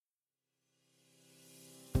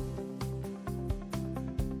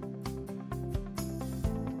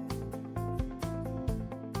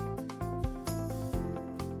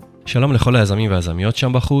שלום לכל היזמים והיזמיות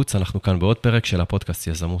שם בחוץ, אנחנו כאן בעוד פרק של הפודקאסט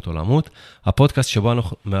יזמות עולמות, הפודקאסט שבו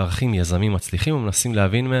אנחנו מארחים יזמים מצליחים ומנסים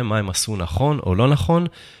להבין מהם מה הם עשו נכון או לא נכון,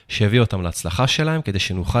 שהביא אותם להצלחה שלהם כדי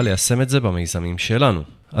שנוכל ליישם את זה במיזמים שלנו.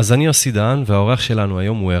 אז אני יוסי דהן והאורח שלנו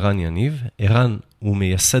היום הוא ערן יניב. ערן הוא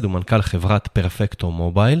מייסד ומנכ"ל חברת Perfecto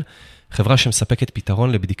Mobile, חברה שמספקת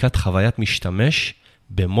פתרון לבדיקת חוויית משתמש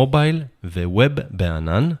במובייל וווב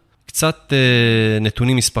בענן. קצת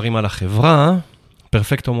נתונים מספרים על החברה.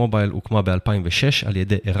 Perfecto Mobile הוקמה ב-2006 על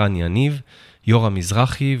ידי ערן יניב, יורם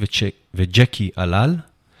מזרחי וג'קי אלל.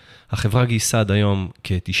 החברה גייסה עד היום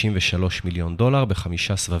כ-93 מיליון דולר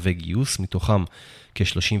ב5 סבבי גיוס, מתוכם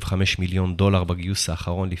כ-35 מיליון דולר בגיוס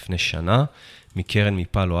האחרון לפני שנה, מקרן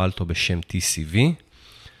מפאלו אלטו בשם TCV.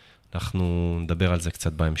 אנחנו נדבר על זה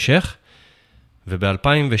קצת בהמשך.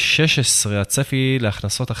 וב-2016 הצפי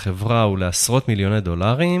להכנסות החברה הוא לעשרות מיליוני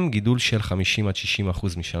דולרים, גידול של 50-60%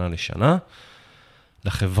 משנה לשנה.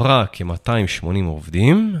 לחברה כ-280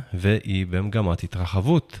 עובדים, והיא במגמת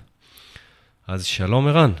התרחבות. אז שלום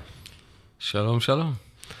ערן. שלום, שלום.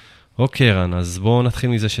 אוקיי ערן, אז בואו נתחיל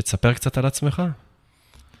מזה שתספר קצת על עצמך.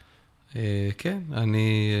 כן,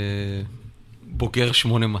 אני בוגר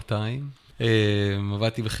 8200.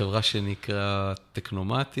 עבדתי בחברה שנקרא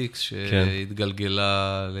טכנומטיקס,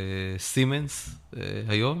 שהתגלגלה לסימנס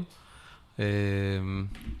היום.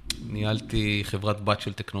 ניהלתי חברת בת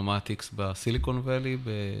של טכנומטיקס בסיליקון וואלי,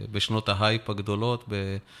 בשנות ההייפ הגדולות,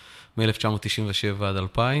 מ-1997 עד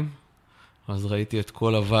 2000. אז ראיתי את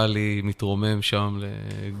כל הוואלי מתרומם שם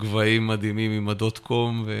לגבהים מדהימים עם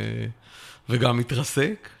הדוט-קום, וגם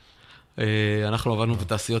מתרסק. אנחנו עבדנו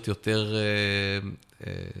בתעשיות יותר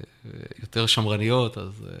שמרניות,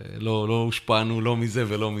 אז לא הושפענו לא מזה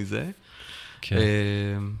ולא מזה. כן.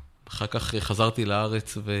 אחר כך חזרתי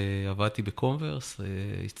לארץ ועבדתי בקומברס,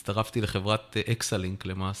 הצטרפתי לחברת אקסלינק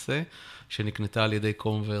למעשה, שנקנתה על ידי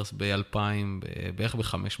קומברס ב-2000, בערך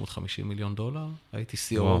ב-550 מיליון דולר, הייתי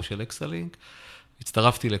CEO של אקסלינק,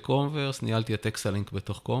 הצטרפתי לקומברס, ניהלתי את אקסלינק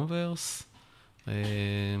בתוך קומברס,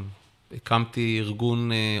 הקמתי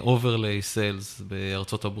ארגון אוברליי סיילס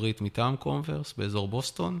בארצות הברית מטעם קומברס, באזור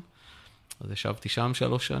בוסטון, אז ישבתי שם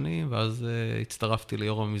 3 שנים, ואז הצטרפתי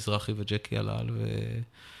ליורם מזרחי וג'קי אלעל,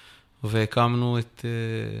 והקמנו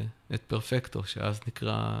את פרפקטו, שאז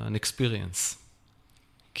נקרא Experience.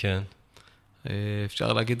 כן.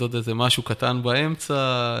 אפשר להגיד עוד איזה משהו קטן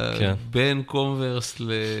באמצע, כן. בין קומברס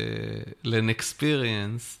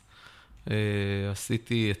ל-Experience,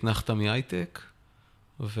 עשיתי התנחתה מהייטק,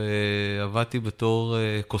 ועבדתי בתור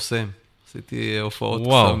קוסם. עשיתי הופעות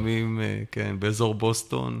קסמים, כן, באזור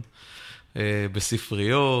בוסטון,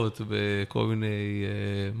 בספריות, בכל מיני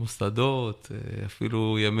מוסדות,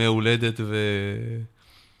 אפילו ימי הולדת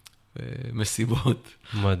ומסיבות.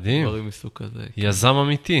 מדהים. דברים מסוג כזה. יזם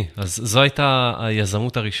אמיתי. אז זו הייתה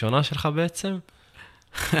היזמות הראשונה שלך בעצם?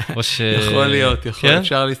 יכול להיות,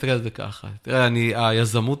 אפשר להסתכל על זה ככה. תראה,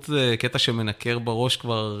 היזמות זה קטע שמנקר בראש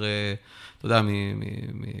כבר, אתה יודע,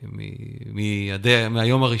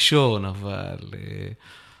 מהיום הראשון, אבל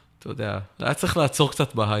אתה יודע, היה צריך לעצור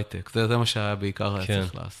קצת בהייטק, זה מה שהיה בעיקר היה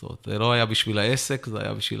צריך לעשות. זה לא היה בשביל העסק, זה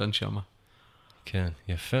היה בשביל הנשמה. כן,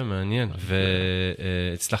 יפה, מעניין.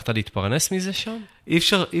 והצלחת להתפרנס מזה שם? אי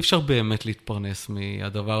אפשר באמת להתפרנס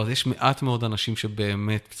מהדבר הזה. יש מעט מאוד אנשים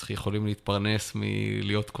שבאמת יכולים להתפרנס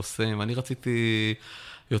מלהיות קוסם. אני רציתי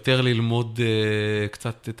יותר ללמוד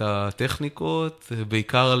קצת את הטכניקות,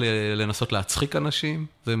 בעיקר לנסות להצחיק אנשים,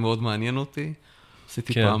 זה מאוד מעניין אותי.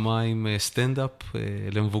 עשיתי פעמיים סטנדאפ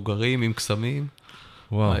למבוגרים עם קסמים.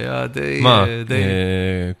 וואו. היה די... מה?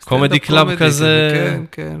 קומדי קלאב כזה? כן,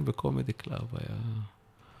 כן, בקומדי קלאב היה...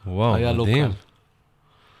 וואו, היה מדהים. לוקל.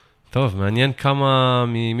 טוב, מעניין כמה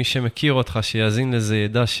ממי שמכיר אותך שיאזין לזה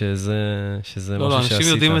ידע שזה משהו שעשית. לא, אנשים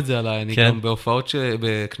יודעים את זה עליי. אני גם בהופעות,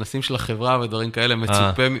 בכנסים של החברה ודברים כאלה,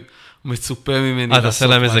 מצופה ממני לעשות משהו. תעשה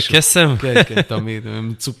להם איזה קסם? כן, כן, תמיד. הם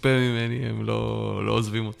מצופה ממני, הם לא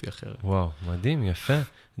עוזבים אותי אחרת. וואו, מדהים, יפה.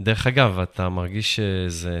 דרך אגב, אתה מרגיש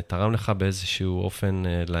שזה תרם לך באיזשהו אופן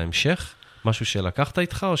להמשך? משהו שלקחת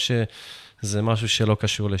איתך, או שזה משהו שלא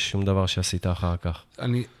קשור לשום דבר שעשית אחר כך?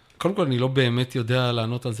 קודם כל, אני לא באמת יודע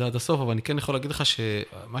לענות על זה עד הסוף, אבל אני כן יכול להגיד לך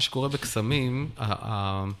שמה שקורה בקסמים,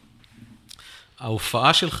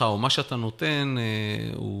 ההופעה שלך או מה שאתה נותן,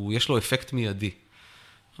 יש לו אפקט מיידי.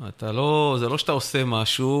 זה לא שאתה עושה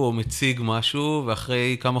משהו או מציג משהו,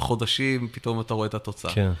 ואחרי כמה חודשים פתאום אתה רואה את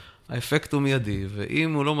התוצאה. כן. האפקט הוא מיידי,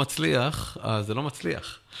 ואם הוא לא מצליח, אז זה לא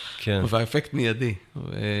מצליח. כן. והאפקט מיידי.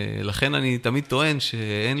 ולכן אני תמיד טוען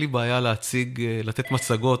שאין לי בעיה לתת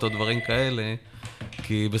מצגות או דברים כאלה,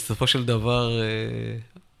 כי בסופו של דבר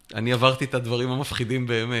אני עברתי את הדברים המפחידים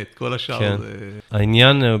באמת, כל השאר כן. זה...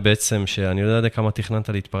 העניין בעצם, שאני לא יודע כמה תכננת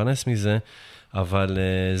להתפרנס מזה, אבל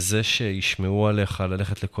זה שישמעו עליך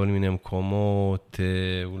ללכת לכל מיני מקומות,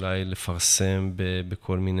 אולי לפרסם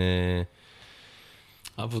בכל מיני...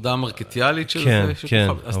 העבודה המרקטיאלית של כן, זה. כן,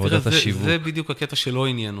 אז עבודת תראה, השיווק. זה בדיוק הקטע שלא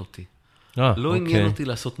עניין אותי. לא עניין אותי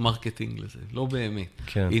לעשות מרקטינג לזה, לא באמת.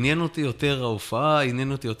 כן. עניין אותי יותר ההופעה,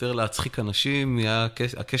 עניין אותי יותר להצחיק אנשים,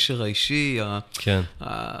 הקשר האישי, כן.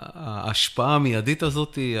 ההשפעה המיידית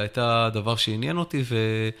הזאת הייתה דבר שעניין אותי,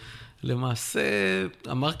 ולמעשה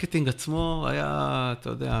המרקטינג עצמו היה, אתה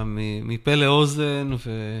יודע, מפה לאוזן,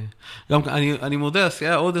 וגם אני מודה,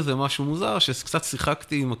 היה עוד איזה משהו מוזר, שקצת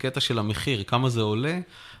שיחקתי עם הקטע של המחיר, כמה זה עולה,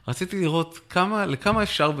 רציתי לראות לכמה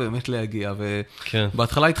אפשר באמת להגיע,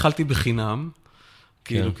 ובהתחלה התחלתי בחינם,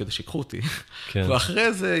 כאילו כדי שיקחו אותי,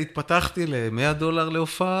 ואחרי זה התפתחתי $100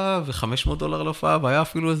 להופעה, ו$500 להופעה, והיה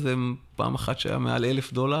אפילו איזה פעם אחת שהיה מעל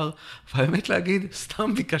 $1,000, והאמת להגיד,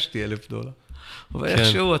 סתם ביקשתי $1,000.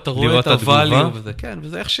 ואיכשהו אתה רואה את הוואלי, וזה כן,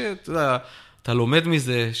 וזה איך שאתה לומד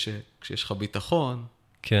מזה, שכשיש לך ביטחון,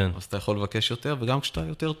 אז אתה יכול לבקש יותר, וגם כשאתה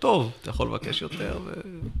יותר טוב, אתה יכול לבקש יותר,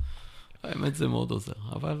 האמת זה מאוד עוזר,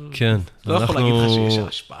 אבל לא יכול להגיד לך שיש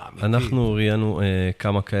השפעה אמיתית. אנחנו ראיינו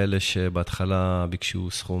כמה כאלה שבהתחלה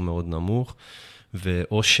ביקשו סכום מאוד נמוך,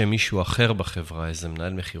 או שמישהו אחר בחברה, איזה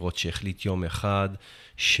מנהל מחירות שהחליט יום אחד,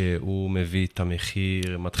 שהוא מביא את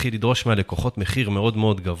המחיר, מתחיל לדרוש מהלקוחות מחיר מאוד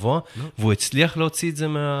מאוד גבוה, והוא הצליח להוציא את זה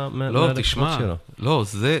מהלקוחות שלו. לא,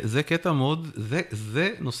 זה קטע מאוד,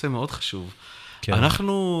 זה נושא מאוד חשוב.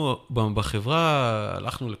 אנחנו בחברה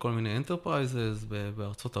הלכנו לכל מיני enterprises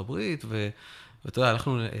בארצות הברית, ואתה יודע, אני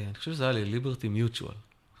חושב שזה היה ל-Liberty Mutual,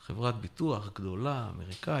 חברת ביטוח גדולה,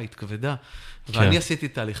 אמריקאית, כבדה, ואני עשיתי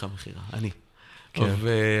תהליך המחירה, אני.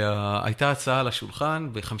 והייתה הצעה על השולחן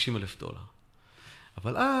 $50,000.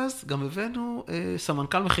 אבל אז גם הבאנו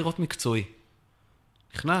סמנכ"ל מחירות מקצועי.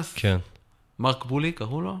 נכנס, מרק בולי,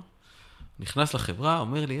 קראו לו, נכנס לחברה,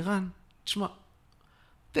 אומר לי, אירן, תשמע,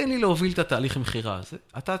 תן לי להוביל את התהליך המחירה הזה.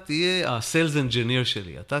 אתה תהיה ה-Sales Engineer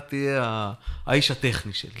שלי, אתה תהיה האיש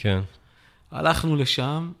הטכני שלי. כן. הלכנו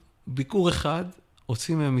לשם, ביקור אחד,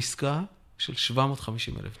 הוצאים מהם עסקה של $750,000.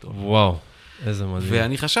 וואו, איזה מדהים.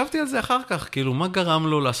 ואני חשבתי על זה אחר כך, כאילו, מה גרם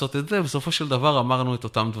לו לעשות את זה? בסופו של דבר אמרנו את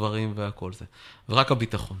אותם דברים והכל זה. ורק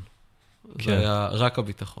הביטחון. זה היה רק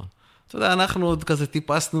הביטחון. אתה יודע, אנחנו עוד כזה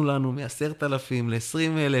טיפסנו לנו מ10,000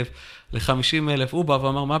 ל20,000, ל50,000, הוא בא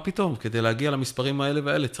ואמר, מה פתאום? כדי להגיע למספרים האלה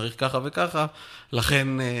והאלה, צריך ככה וככה, לכן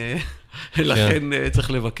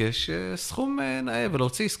צריך לבקש סכום נאה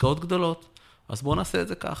ולהוציא עסקאות גדולות. אז בואו נעשה את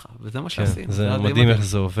זה ככה, וזה מה שעשינו. זה מדהים איך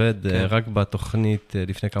זה עובד, רק בתוכנית,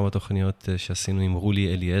 לפני כמה תוכניות שעשינו עם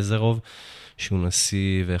רולי אליעזרוב, שהוא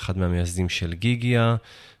נשיא ואחד מהמייסדים של גיגיה,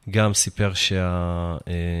 גם סיפר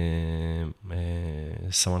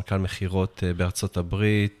שהסמנכ"ל מחירות בארצות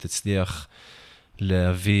הברית הצליח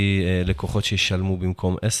להביא לקוחות שישלמו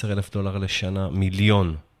במקום $10,000 לשנה,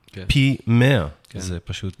 מיליון, פי 100. זה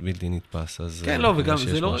פשוט בלתי נתפס. כן, לא, וגם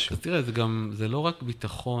זה לא רק, תראה, זה לא רק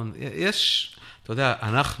ביטחון. יש, אתה יודע,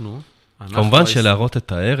 אנחנו כמובן שלהראות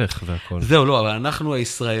את הערך והכל. זהו, לא, אבל אנחנו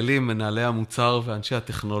הישראלים, מנהלי המוצר ואנשי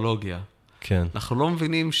הטכנולוגיה. כן. אנחנו לא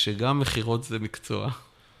מבינים שגם מחירות זה מקצוע.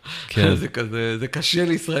 כן. זה קשה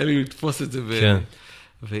לישראלים לתפוס את זה. כן.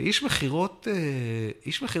 ואיש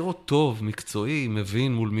מחירות טוב, מקצועי,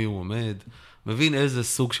 מבין מול מי הוא עומד, מבין איזה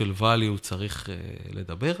סוג של וואלי הוא צריך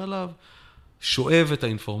לדבר עליו, שואב את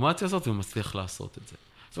האינפורמציה הזאת ומצליח לעשות את זה.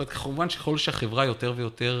 זאת אומרת, כמובן שכל שהחברה יותר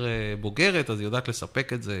ויותר בוגרת, אז היא יודעת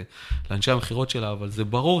לספק את זה לאנשי המחירות שלה, אבל זה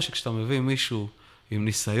ברור שכשאתה מביא מישהו עם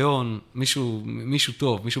ניסיון, מישהו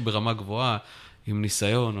טוב, מישהו ברמה גבוהה, עם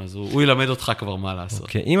ניסיון, אז הוא ילמד אותך כבר מה לעשות.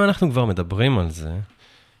 אוקיי, אם אנחנו כבר מדברים על זה,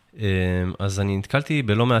 אז אני נתקלתי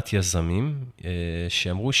בלא מעט יזמים,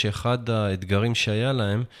 שאמרו שאחד האתגרים שהיה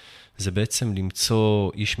להם, זה בעצם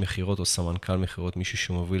למצוא איש מחירות או סמנכ"ל מחירות, מישהו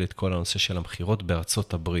שמוביל את כל הנושא של המחירות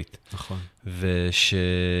בארצות הברית. נכון.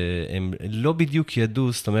 ושהם לא בדיוק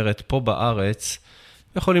ידעו, זאת אומרת, פה בארץ,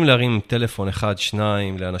 יכולים להרים טלפון אחד,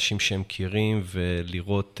 שניים, לאנשים שהם מכירים,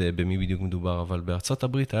 ולראות במי בדיוק מדובר, אבל בארצות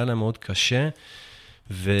הברית היה להם מאוד קשה,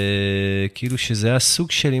 וכאילו שזה היה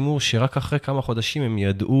סוג של אימור, שרק אחרי כמה חודשים הם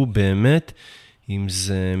ידעו באמת, אם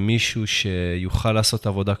זה מישהו שיוכל לעשות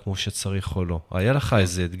עבודה כמו שצריך או לא. היה לך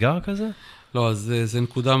איזה אתגר כזה? לא, אז זה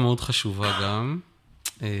נקודה מאוד חשובה גם.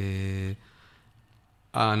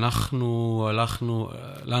 אנחנו הלכנו,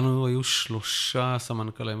 לנו היו 3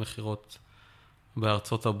 סמנכ"לי מחירות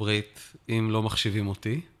בארצות הברית, אם לא מחשיבים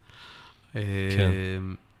אותי. כן.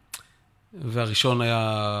 והראשון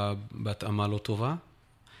היה בהתאמה לא טובה.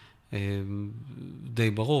 די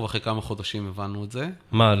ברור, ואחרי כמה חודשים הבנו את זה.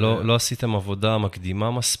 מה, לא עשיתם עבודה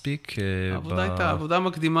מקדימה מספיק? עבודה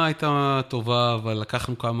מקדימה הייתה טובה, אבל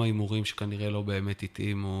לקחנו כמה הימורים שכנראה לא באמת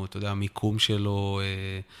התאימו, אתה יודע, המיקום שלו,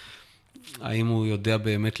 האם הוא יודע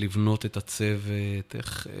באמת לבנות את הצוות,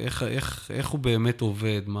 איך הוא באמת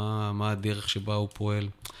עובד, מה הדרך שבה הוא פועל.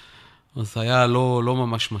 אז היה לא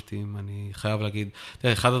ממש מתאים, אני חייב להגיד.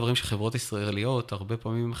 תראה, אחד הדברים שחברות ישראליות הרבה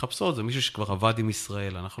פעמים מחפשות, זה מישהו שכבר עבד עם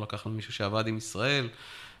ישראל. אנחנו לקחנו מישהו שעבד עם ישראל.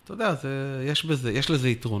 אתה יודע, יש לזה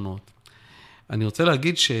יתרונות. אני רוצה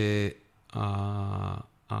להגיד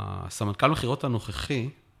שהסמנכ"ל מכירות הנוכחי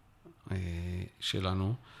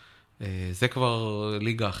שלנו, זה כבר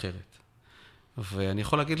ליגה אחרת. ואני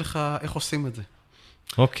יכול להגיד לך איך עושים את זה.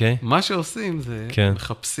 אוקיי. מה שעושים זה,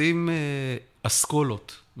 מחפשים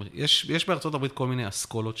אסכולות. יש בארצות הברית כל מיני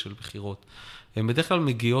אסכולות של בחירות. הן בדרך כלל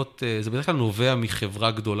מגיעות, זה בדרך כלל נובע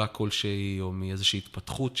מחברה גדולה כלשהי, או מאיזושהי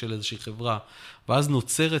התפתחות של איזושהי חברה, ואז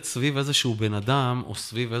נוצרת סביב איזשהו בן אדם, או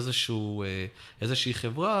סביב איזושהי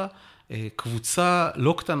חברה, קבוצה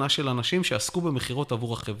לא קטנה של אנשים שעסקו במחירות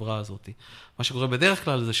עבור החברה הזאת. מה שקורה בדרך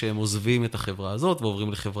כלל זה שהם עוזבים את החברה הזאת,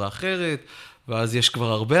 ועוברים לחברה אחרת, ואז יש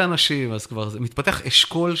כבר הרבה אנשים, אז כבר מתפתח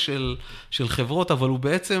אשכול של חברות, אבל הוא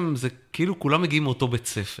בעצם, זה כאילו כולם מגיעים מאותו בית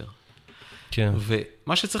ספר. כן.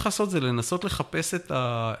 ומה שצריך לעשות זה לנסות לחפש את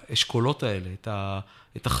האשכולות האלה,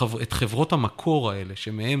 את חברות המקור האלה,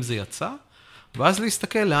 שמהם זה יצא, ואז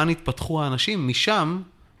להסתכל לאן התפתחו האנשים, משם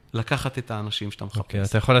לקחת את האנשים שאתה מחפש. אוקיי,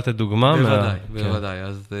 אתה יכול לתת דוגמה? בוודאי.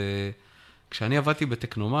 אז כשאני עבדתי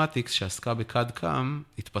בטכנומטיקס, שעסקה בקד-קם,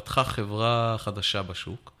 התפתחה חברה חדשה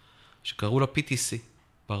בשוק, שקראו לה PTC,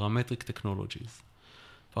 Parametric Technologies.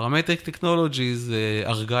 Parametric Technologies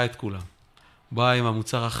הרגה את כולם. באה עם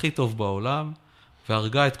המוצר הכי טוב בעולם,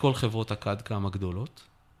 והרגה את כל חברות הקד-קם הגדולות,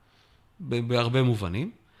 בהרבה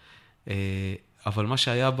מובנים. אבל מה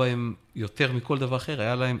שהיה בהם יותר מכל דבר אחר,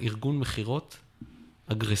 היה להם ארגון מחירות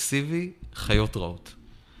אגרסיבי, חיות רעות.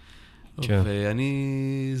 כן.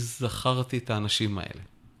 ואני זכרתי את האנשים האלה.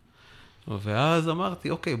 ואז אמרתי,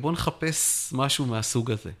 אוקיי, בוא נחפש משהו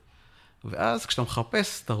מהסוג הזה. ואז כשאתה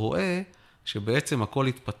מחפש, אתה רואה שבעצם הכל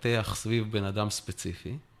התפתח סביב בן אדם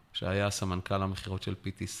ספציפי, שהיה סמנכ"ל המחירות של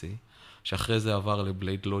PTC, שאחרי זה עבר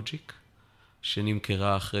לבלייד לוג'יק,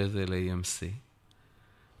 שנמכרה אחרי זה ל-EMC,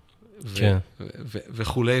 כן.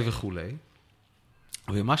 וכולי וכולי.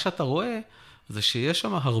 ומה שאתה רואה, זה שיש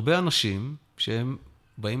שם הרבה אנשים שהם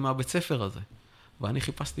באים מהבית ספר הזה. ואני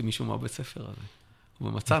חיפשתי מישהו מהבית ספר הזה.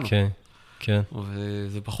 ומצאנו. כן, כן.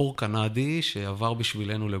 וזה בחור קנדי שעבר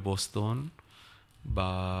בשבילנו לבוסטון.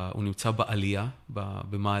 הוא נמצא בעלייה,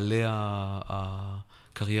 במעלה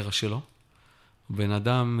הקריירה שלו. בן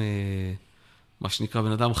אדם, מה שנקרא,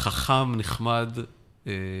 בן אדם חכם, נחמד,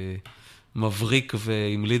 מבריק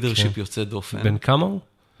ועם לידרשיפ יוצא דופן. בן כמה הוא?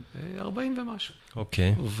 40 ומשהו.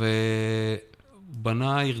 אוקיי.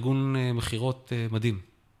 ובנה ארגון מחירות מדהים.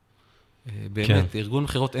 באמת, ארגון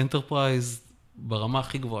מחירות אנטרפרייז ברמה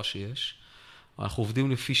הכי גבוהה שיש. אנחנו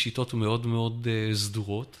עובדים לפי שיטות מאוד מאוד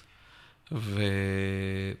סדורות,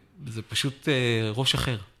 וזה פשוט ראש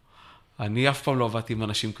אחר. אני אף פעם לא עבדתי עם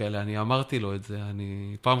אנשים כאלה, אני אמרתי לו את זה,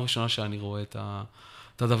 פעם ראשונה שאני רואה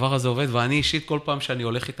את הדבר הזה עובד, ואני אישית כל פעם שאני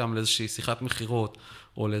הולך איתם לאיזושהי שיחת מחירות,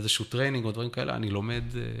 או לאיזשהו טריינינג או דברים כאלה, אני לומד...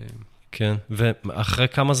 כן, ואחרי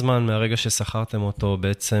כמה זמן מהרגע ששכרתם אותו,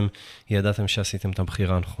 בעצם ידעתם שעשיתם את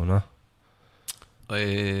הבחירה הנכונה?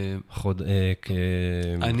 חודש,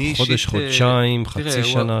 חודשיים, חצי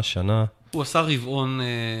שנה, שנה? הוא עשה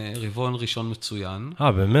רבעון ראשון מצוין.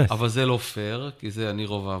 באמת? אבל זה לא פייר, כי זה אני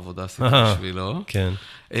רוב העבודה עשיתי בשבילו. כן.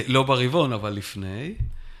 לא ברבעון, אבל לפני.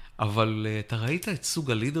 אבל אתה ראית את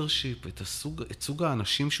סוג הלידרשיפ, את סוג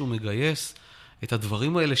האנשים שהוא מגייס, את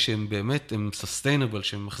הדברים האלה שהם באמת, הם sustainable,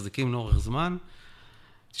 שהם מחזיקים לאורך זמן.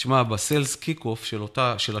 תשמע, בסיילס קיק-אוף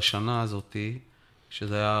של השנה הזאת,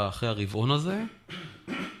 שזה היה אחרי הרבעון הזה,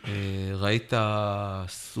 ראית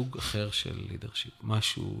סוג אחר של לידרשיפ,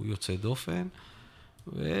 משהו יוצא דופן,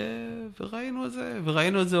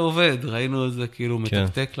 וראינו את זה עובד, ראינו את זה כאילו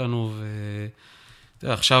מתקתק לנו,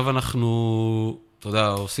 ועכשיו אנחנו, אתה יודע,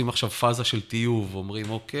 עושים עכשיו פאזה של טיוב, אומרים,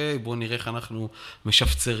 אוקיי, בואו נראה איך אנחנו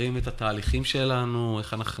משפצרים את התהליכים שלנו,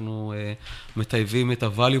 איך אנחנו מטייבים את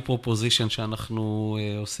ה-value proposition שאנחנו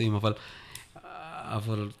עושים, אבל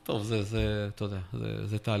טוב, אתה יודע,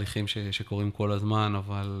 זה תהליכים שקורים כל הזמן,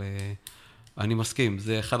 אבל אני מסכים,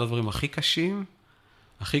 זה אחד הדברים הכי קשים,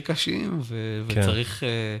 וצריך,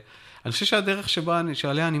 אני חושב שהדרך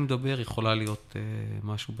שעליה אני מדבר יכולה להיות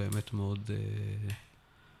משהו באמת מאוד,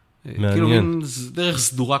 מעניין. כאילו מין דרך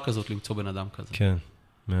סדורה כזאת למצוא בן אדם כזה. כן,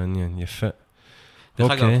 מעניין, יפה.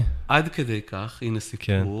 דרך אגב, עד כדי כך, הנה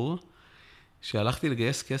סיפור, שהלכתי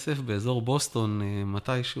לגייס כסף באזור בוסטון,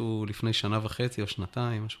 מתישהו לפני 1.5 שנה או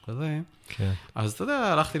 2 משהו כזה. כן. אז אתה יודע,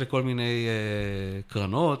 הלכתי לכל מיני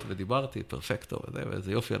קרנות ודיברתי, פרפקטו,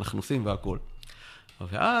 ואיזה יופי אנחנו עושים והכל.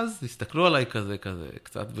 ואז הסתכלו עליי כזה,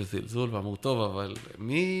 קצת בזלזול, ואמרו, טוב, אבל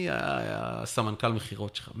מי הסמנכ"ל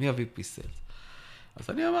מחירות שלך? מי ה-VP Sales? אז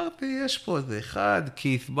אני אמרתי, יש פה איזה אחד,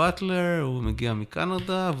 כית באטלר, הוא מגיע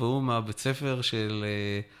מקנדה, והוא מהבית ספר של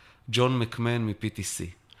ג'ון מקמן מ-PTC.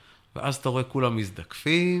 ואז אתה רואה כולם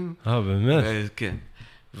מזדקפים. באמת? כן.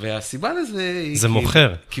 והסיבה לזה היא... זה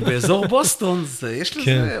מוכר. כי באזור בוסטון יש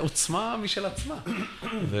לזה עוצמה משל עצמה.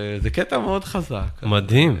 וזה קטע מאוד חזק.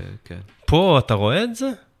 מדהים. כן. פה אתה רואה את זה?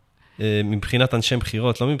 מבחינת אנשי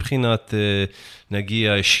בחירות, לא מבחינת,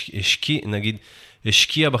 נגיד,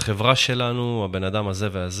 השקיע בחברה שלנו, הבן אדם הזה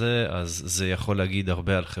והזה, אז זה יכול להגיד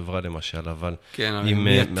הרבה על חברה למשל, אבל עם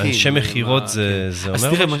אנשי מחירות זה אומר משהו?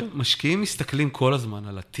 אז תראה, משקיעים מסתכלים כל הזמן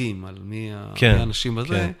על הטים, על מי האנשים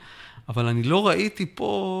בזה, אבל אני לא ראיתי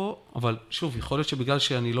פה, אבל שוב, יכול להיות שבגלל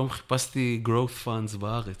שאני לא חיפשתי growth funds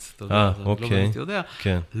בארץ, אתה יודע, אז אני לא באמת יודע,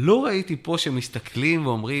 לא ראיתי פה שמסתכלים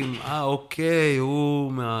ואומרים, אוקיי,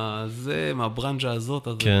 הוא מהברנג'ה הזאת,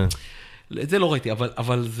 אז את זה לא ראיתי,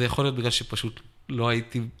 אבל זה יכול להיות בגלל שפשוט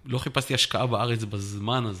לא חיפשתי השקעה בארץ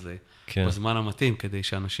בזמן הזה, בזמן המתאים, כדי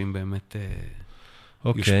שאנשים באמת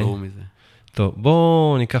יושפעו מזה. טוב,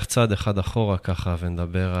 בואו ניקח צעד אחד אחורה ככה,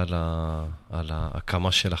 ונדבר על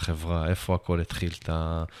ההקמה של החברה, איפה הכל התחיל,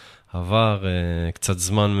 אתה עבר קצת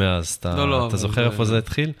זמן מאז, אתה זוכר איפה זה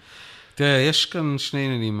התחיל? תראה, יש כאן שני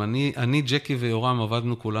עניינים, אני, ג'קי ויורם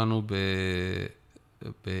עבדנו כולנו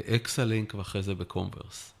באקסלינק, ואחרי זה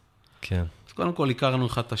בקומברס. כן. אז קודם כל הכרנו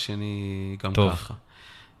אחד את השני גם ככה.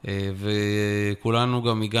 וכולנו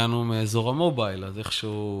גם הגענו מאזור המובייל, אז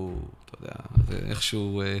איכשהו, אתה יודע,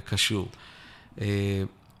 איכשהו קשור.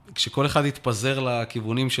 כשכל אחד התפזר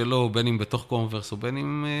לכיוונים שלו, בין אם בתוך קומברס או בין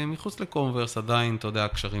אם מחוץ לקומברס, עדיין, אתה יודע,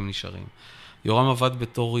 הקשרים נשארים. יורם עבד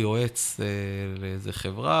בתור יועץ לאיזה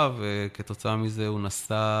חברה, וכתוצאה מזה הוא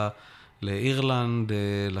נסע לאירלנד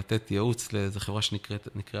לתת ייעוץ לאיזה חברה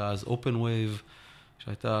שנקראה אז Open Wave,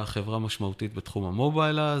 שהייתה חברה משמעותית בתחום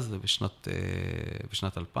המובייל אז,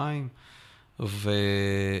 בשנת 2000,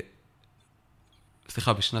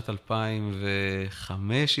 בשנת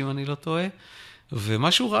 2005, אם אני לא טועה,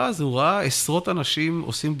 ומה שהוא ראה, הוא ראה עשרות אנשים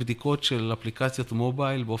עושים בדיקות של אפליקציות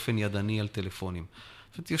מובייל באופן ידני על טלפונים.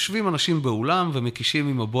 יושבים אנשים באולם ומקישים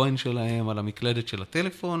עם הבוין שלהם על המקלדת של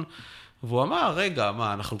הטלפון, והוא אמר, רגע,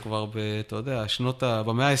 אנחנו כבר אתה יודע,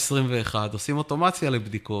 במאה ה-21 עושים אוטומציה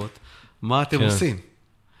לבדיקות, מה אתם עושים?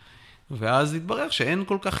 ואז התברר שאין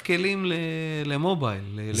כל כך כלים למובייל,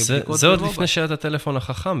 לבדיקות במובייל. זה עוד לפני שהיה את הטלפון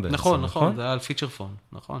החכם בעצם, נכון? נכון, זה היה על פיצ'ר פון,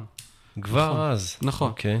 נכון. כבר אז. נכון.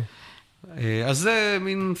 אוקיי. אז זה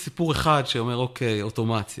מין סיפור אחד שאומר, אוקיי,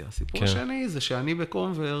 אוטומציה. הסיפור השני זה שאני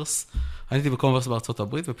הייתי בקומברס בארצות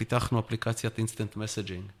הברית, ופיתחנו אפליקציית אינסטנט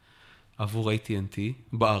מסג'ינג עבור AT&T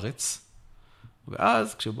בארץ.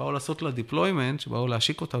 ואז כשבאו לעשות לה דיפלוימנט, שבאו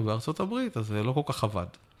להשיק אותה בארצות הברית, אז זה לא כל כך עבד.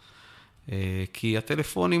 כי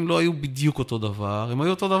הטלפונים לא היו בדיוק אותו דבר, הם היו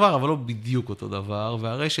אותו דבר, אבל לא בדיוק אותו דבר,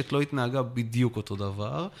 והרשת לא התנהגה בדיוק אותו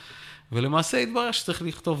דבר, ולמעשה התברר שצריך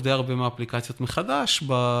לכתוב די הרבה מהאפליקציות מחדש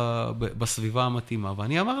בסביבה המתאימה.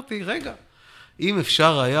 ואני אמרתי, רגע, אם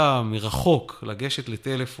אפשר היה מרחוק לגשת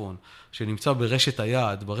לטלפון שנמצא ברשת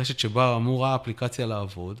היעד, ברשת שבה אמורה האפליקציה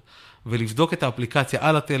לעבוד, ולבדוק את האפליקציה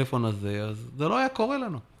על הטלפון הזה, אז זה לא היה קורה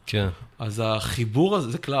לנו. כן. אז החיבור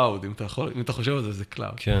הזה, זה קלאוד, אם אתה חושב על זה, זה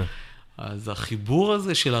קלאוד. כן. אז החיבור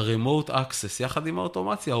הזה של ה-remote access, יחד עם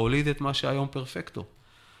האוטומציה, הוליד את מה שהיום פרפקטו.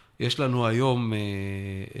 יש לנו היום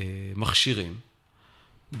מכשירים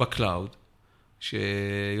בקלאוד,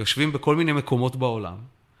 שיושבים בכל מיני מקומות בעולם,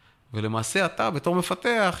 ולמעשה אתה בתור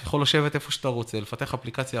מפתח יכול לשבת איפה שאתה רוצה, לפתח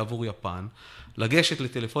אפליקציה עבור יפן, לגשת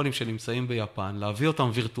לטלפונים שנמצאים ביפן, להביא אותם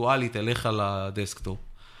וירטואלית אליך לדסקטופ,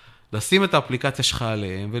 לשים את האפליקציה שלך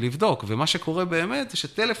עליהם ולבדוק, ומה שקורה באמת זה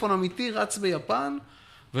שטלפון אמיתי רץ ביפן,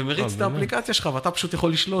 ומריץ את האפליקציה שלך, ואתה פשוט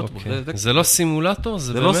יכול לשלוט בו. זה לא סימולטור?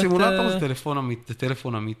 זה לא סימולטור, זה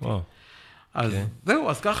טלפון אמיתי. אז זהו,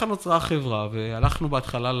 אז ככה נוצרה החברה, והלכנו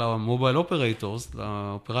בהתחלה למובייל אופרייטורס,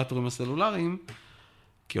 לאופרטורים הסלולריים,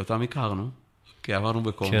 כי אותם הכרנו, כי עברנו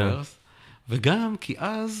בקומברס, וגם כי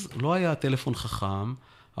אז לא היה טלפון חכם,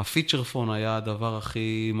 הפיצ'ר פון היה הדבר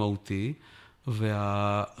הכי מהותי,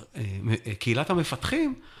 וקהילת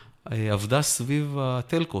המפתחים עבדה סביב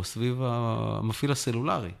הטלקו, סביב המפעיל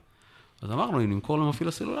הסלולרי. אז אמרנו, אם נמכור למפעיל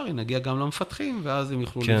הסלולרי, נגיע גם למפתחים, ואז הם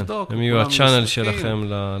יוכלו לבדוק. הם יהיו הצ'אנל שלכם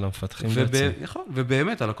למפתחים בעצם. נכון,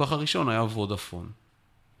 ובאמת, הלקוח הראשון היה וודאפון.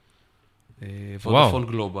 וודאפון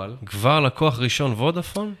גלובל. כבר לקוח ראשון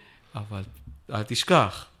וודאפון? אבל אל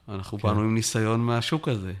תשכח, אנחנו באנו עם ניסיון מהשוק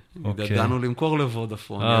הזה. ידענו למכור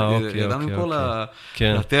לוודאפון, ידענו למכור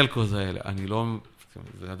לטלקוז האלה. אני לא...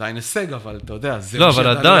 זה עדיין הישג, אבל אתה יודע, זה לא, אבל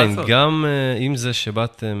עדיין, גם עם זה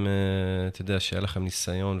שבאתם, אתה יודע, שהיה לכם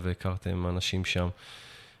ניסיון והכרתם אנשים שם,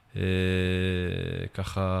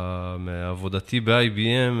 ככה, מעבודתי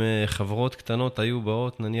ב-IBM, חברות קטנות היו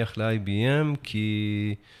באות, נניח ל-IBM,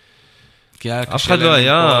 כי אף אחד לא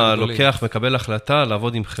היה לוקח, מקבל החלטה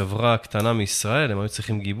לעבוד עם חברה קטנה מישראל, הם היו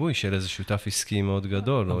צריכים גיבוי של איזה שותף עסקי מאוד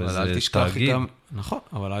גדול, או איזה תאגיד. נכון,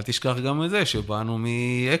 אבל אל תשכח גם את זה, שבאנו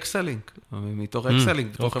מאקסלינק, מתוך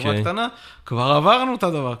אקסלינק, בתוך חברה קטנה, כבר עברנו את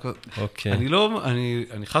הדבר.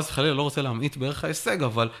 אני חס וחלילה לא רוצה להמעיט בערך ההישג,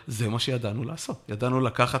 אבל זה מה שידענו לעשות. ידענו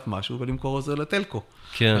לקחת משהו ולמכור את זה לטלקו.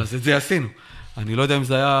 אז את זה עשינו. אני לא יודע אם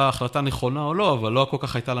זו הייתה החלטה נכונה או לא, אבל לא כל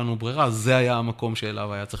כך הייתה לנו ברירה, זה היה המקום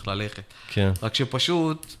שאליו היה צריך ללכת. כן. רק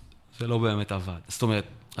שפשוט זה לא באמת עבד. זאת אומרת,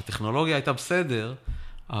 הטכנולוגיה הייתה בסדר,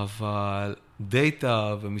 אבל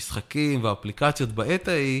דאטה ומשחקים ואפליקציות בעת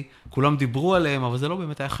ההיא, כולם דיברו עליהם, אבל זה לא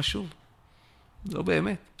באמת היה חשוב. זה לא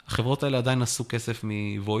באמת. החברות האלה עדיין עשו כסף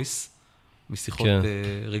מ-voice, משיחות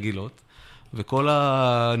רגילות, וכל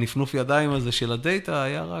הנפנוף ידיים הזה של הדאטה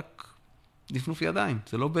היה רק נפנוף ידיים.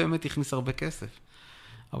 זה לא באמת הכניס הרבה כסף.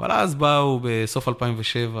 אבל אז באו, בסוף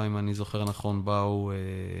 2007, אם אני זוכר נכון, באו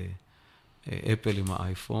אפל עם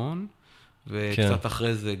האייפון, וקצת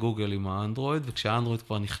אחרי זה גוגל עם האנדרואיד, וכשהאנדרואיד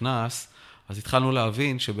כבר נכנס, אז התחלנו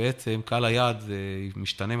להבין שבעצם קהל היעד זה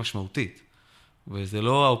משתנה משמעותית. וזה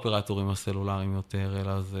לא האופרטורים הסלולריים יותר,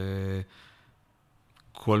 אלא זה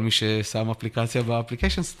כל מי ששם אפליקציה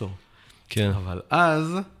באפליקיישן סטור. כן. אבל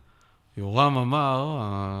אז יורם אמר,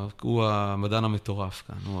 הוא המדען המטורף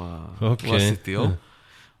כאן, הוא ה-CTO,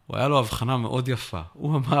 הוא היה לו הבחנה מאוד יפה.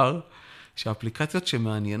 הוא אמר שהאפליקציות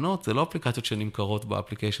שמעניינות, זה לא אפליקציות שנמכרות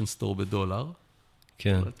באפליקיישן סטור בדולר.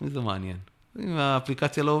 כן. אבל את מי זה מעניין? אם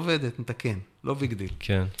האפליקציה לא עובדת, נתקן, לא ביג דיל.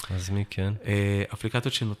 כן, אז מי כן?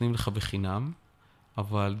 אפליקציות שנותנים לך בחינם,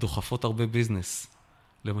 אבל דוחפות הרבה ביזנס.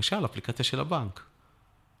 למשל, אפליקציה של הבנק.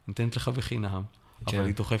 נותנת לך בחינם, אבל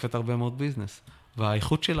היא דוחפת הרבה מאוד ביזנס.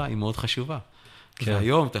 והאיכות שלה היא מאוד חשובה.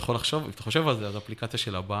 והיום אתה יכול לחשוב, אם אתה חושב על זה, אז אפליקציה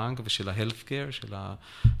של הבנק ושל ה-healthcare, של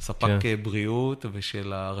הספק בריאות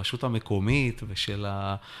ושל הרשות המקומית ושל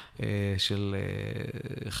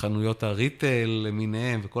חנויות הריטל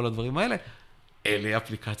למיניהם וכל הדברים האלה, אלה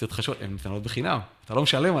אפליקציות חשובות, הן ניתנות בחינם, אתה לא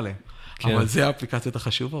משלם עליהן, אבל זה האפליקציות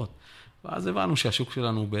החשובות. ואז הבנו שהשוק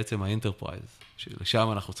שלנו הוא בעצם האנטרפרייז,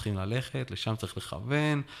 שלשם אנחנו צריכים ללכת, לשם צריך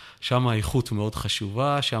לכוון, שם האיכות מאוד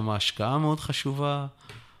חשובה, שם ההשקעה מאוד חשובה,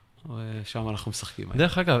 ושם אנחנו משחקים.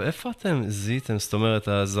 דרך אגב, איפה אתם זיהיתם? זאת אומרת,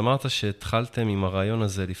 אז אמרת שהתחלתם עם הרעיון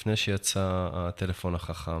הזה לפני שיצא הטלפון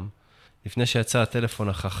החכם. לפני שיצא הטלפון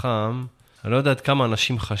החכם, אני לא יודע עד כמה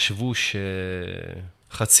אנשים חשבו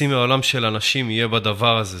חצי מהעולם של אנשים יהיה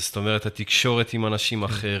בדבר הזה, זאת אומרת, התקשורת עם אנשים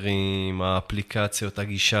אחרים, האפליקציות,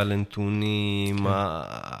 הגישה לנתונים,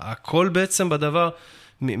 הכל בעצם בדבר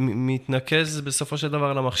מתנקז בסופו של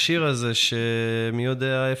דבר למכשיר הזה, שמי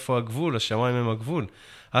יודע איפה הגבול, השמיים הם הגבול.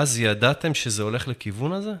 אז ידעתם שזה הולך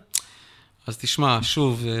לכיוון הזה? אז תשמע,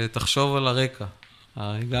 שוב, תחשוב על הרקע.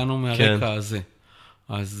 הגענו מהרקע הזה.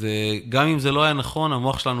 אז גם אם זה לא היה נכון,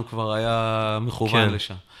 המוח שלנו כבר היה מכוון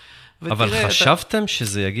לשם. אבל חשבתם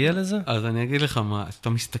שזה יגיע לזה? אז אני אגיד לך מה, אתה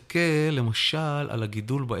מסתכל למשל על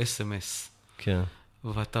הגידול ב-SMS. כן.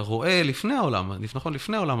 ואתה רואה לפני העולם, נכון,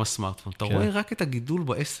 לפני העולם הסמארטפון, אתה רואה רק את הגידול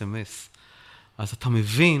ב-SMS. אז אתה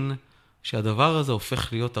מבין שהדבר הזה הופך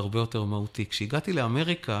להיות הרבה יותר מהותי. כשהגעתי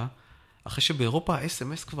לאמריקה, אחרי שבאירופה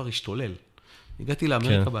ה-SMS כבר השתולל. הגעתי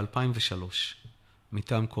לאמריקה ב-2003,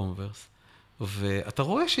 מטעם קונברס, ואתה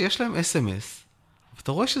רואה שיש להם SMS,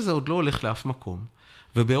 ואתה רואה שזה עוד לא הולך לאף מקום,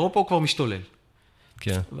 ובאירופה הוא כבר משתולל.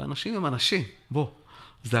 כן. ואנשים הם אנשים, בוא.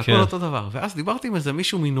 זה הכל אותו דבר. ואז דיברתי עם איזה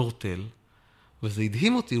מישהו מנורטל, וזה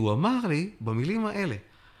הדהים אותי, הוא אמר לי במילים האלה,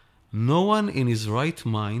 No one in his right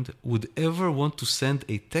mind would ever want to send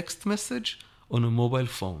a text message on a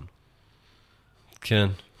mobile phone. כן.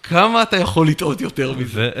 כמה אתה יכול לטעות יותר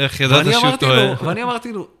מזה? ואיך ידעת שהוא טועה? ואני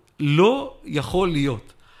אמרתי לו, לא יכול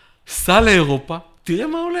להיות. סע לאירופה, תראה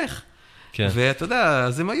מה הולך. כן. ואתה יודע,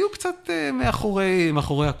 אז הם היו קצת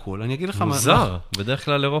מאחורי הכל. אני אגיד לך מוזר, בדרך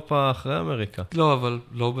כלל אירופה אחרי אמריקה. לא, אבל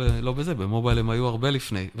לא בזה, במובייל הם היו הרבה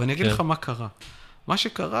לפני. ואני אגיד לך מה קרה. מה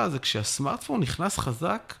שקרה זה כשהסמארטפון נכנס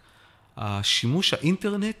חזק, השימוש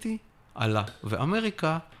האינטרנטי עלה.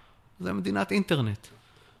 ואמריקה זה מדינת אינטרנט.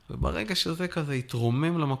 וברגע שזה כזה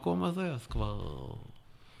התרומם למקום הזה,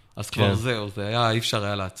 אז כבר זהו, זה היה, אי אפשר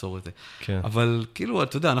היה לעצור את זה. כן. אבל כאילו,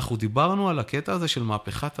 אתה יודע, אנחנו דיברנו על הקטע הזה של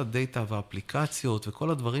מהפכת הדאטה והאפליקציות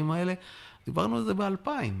וכל הדברים האלה, דיברנו על זה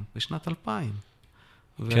בשנת 2000.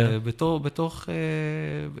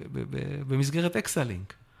 במסגרת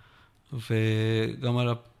אקסלינק. וגם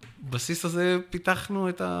על הבסיס הזה פיתחנו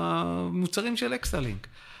את המוצרים של אקסלינק.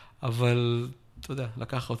 אבל, אתה יודע,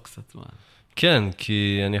 לקח עוד קצת זמן. כן,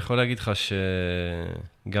 כי אני יכול להגיד לך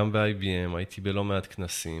שגם ב-IBM הייתי בלא מעט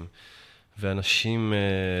כנסים, ואנשים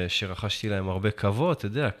שרכשתי להם הרבה כבוד, אתה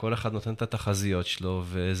יודע, כל אחד נותן את התחזיות שלו,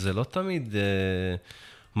 וזה לא תמיד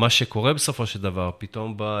מה שקורה בסופו של דבר.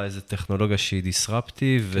 פתאום באה איזו טכנולוגיה שהיא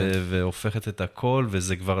דיסרפטיב, והופכת את הכל,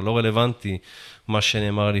 וזה כבר לא רלוונטי מה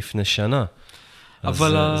שנאמר לפני שנה.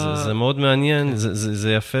 אבל זה מאוד מעניין,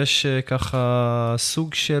 זה יפה שככה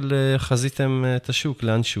סוג של חזיתם את השוק,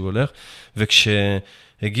 לאן שהוא הולך,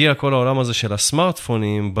 וכשהגיע כל העולם הזה של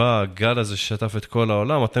הסמארטפונים, בא הגל הזה ששטף את כל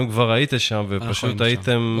העולם, אתם כבר הייתם שם, ופשוט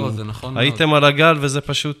הייתם על הגל, וזה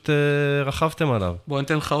פשוט רכבתם עליו. בוא, אני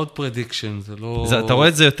אתן לך עוד פרדיקשן, זה לא... אתה רואה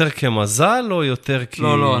את זה יותר כמזל, או יותר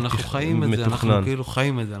כמתוכנן? לא, אנחנו חיים את זה, אנחנו כאילו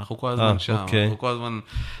חיים את זה, אנחנו כל הזמן שם,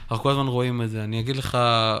 אנחנו כל הזמן רואים את זה. אני אגיד לך...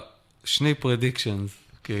 שני predictions,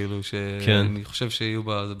 כאילו, שאני חושב שיהיו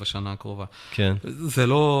בשנה הקרובה. כן. זה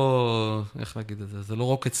לא, איך להגיד את זה? זה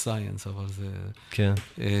לא rocket science, אבל זה... כן.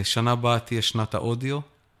 שנה הבאה תהיה שנת האודיו.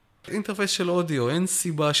 אינטרפייס של אודיו, אין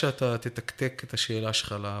סיבה שאתה תתקתק את השאלה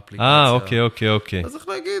שלך לאפליקציה. אוקיי. אז צריך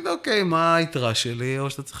להגיד, אוקיי, מה היתרה שלי? או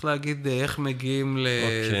שאתה צריך להגיד איך מגיעים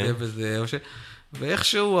לזה וזה,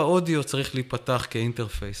 ואיכשהו האודיו צריך להיפתח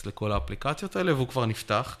כאינטרפייס לכל האפליקציות האלה, והוא כבר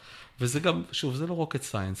נפתח. וזה גם, שוב, זה לא רוקט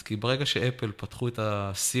סיינס, כי ברגע שאפל פתחו את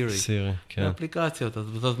הסירי, האפליקציות, אז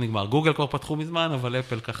בזאת נגמר. גוגל כבר פתחו מזמן, אבל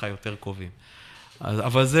אפל ככה יותר קובעים.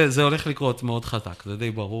 אבל זה הולך לקרות מאוד חזק, זה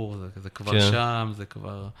די ברור, זה כבר שם, זה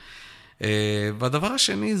כבר... והדבר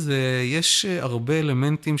השני זה, יש הרבה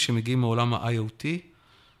אלמנטים שמגיעים מעולם ה-IoT,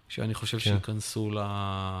 שאני חושב שיכנסו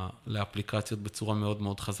לאפליקציות בצורה מאוד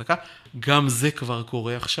מאוד חזקה. גם זה כבר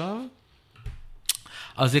קורה עכשיו.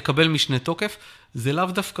 אז יקבל משנה תוקף. זה לאו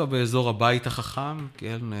דווקא באזור הבית החכם,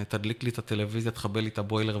 כן? תדליק לי את הטלוויזיה, תחבל לי את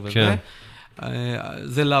הבוילר וזה. כן.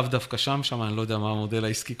 זה לאו דווקא שם, אני לא יודע מה המודל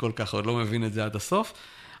העסקי כל כך, עוד לא מבין את זה עד הסוף,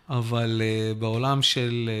 אבל בעולם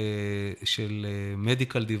של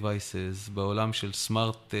medical devices, בעולם של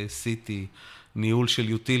smart city, ניהול של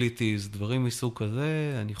utilities, דברים מסוג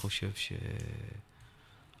כזה,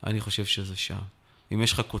 אני חושב שזה שם. אם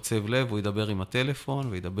יש לך קוצב לב, הוא ידבר עם הטלפון,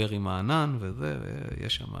 וידבר עם הענן, וזה,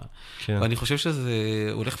 ויש שם... כן. ואני חושב שזה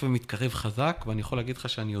הולך ומתקרב חזק, ואני יכול להגיד לך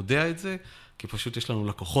שאני יודע את זה, כי פשוט יש לנו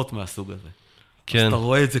לקוחות מהסוג הזה. כן. אז אתה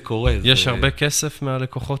רואה את זה קורה. יש הרבה כסף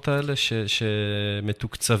מהלקוחות האלה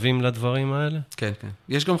שמתוקצבים לדברים האלה? כן.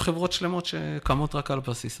 יש גם חברות שלמות שקמות רק על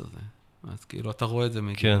הבסיס הזה. אז כאילו, אתה רואה את זה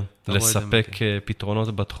מגיע. כן, לספק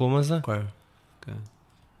פתרונות בתחום הזה? כן.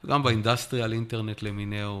 גם באינדסטריאל אינטרנט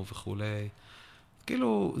למיניהו וכולי.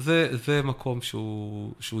 כאילו, זה מקום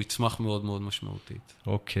שהוא יצמח מאוד מאוד משמעותית.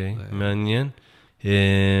 אוקיי, מעניין.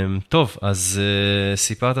 טוב, אז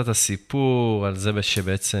סיפרת את הסיפור על זה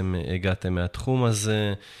שבעצם הגעתם מהתחום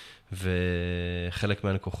הזה, וחלק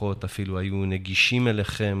מהלקוחות אפילו היו נגישים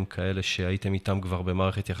אליכם, כאלה שהייתם איתם כבר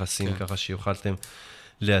במערכת יחסים, ככה שיוכלתם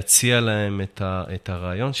להציע להם את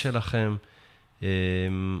הרעיון שלכם.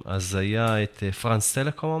 אז היה את פרנס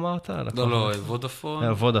טלקום, אמרת? לא, וודאפון.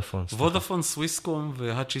 וודאפון. וודאפון, סוויסקום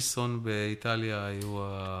והאצ'יסון באיטליה היו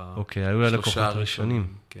אוקיי, היו הלקוחות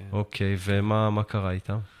הראשונים. אוקיי, ומה קרה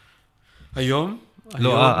איתם? היום?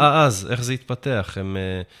 לא, אז, איך זה התפתח?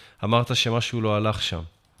 אמרת שמשהו לא הלך שם.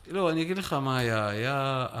 לא, אני אגיד לך מה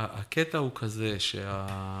היה. הקטע הוא כזה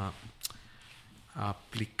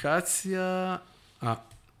שהאפליקציה...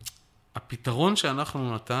 הפתרון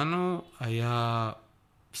שאנחנו נתנו היה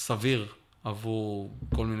סביר עבור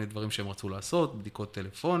כל מיני דברים שהם רצו לעשות, בדיקות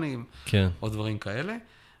טלפונים, או דברים כאלה.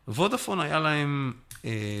 וודאפון היה להם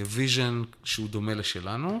ויז'ן שהוא דומה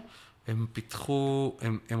לשלנו, הם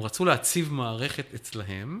רצו להציב מערכת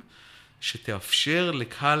אצלהם, שתאפשר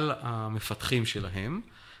לקהל המפתחים שלהם,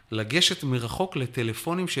 לגשת מרחוק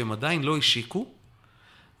לטלפונים שהם עדיין לא השיקו,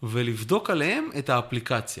 ולבדוק עליהם את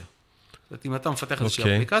האפליקציה. אם אתה מפתח איזושהי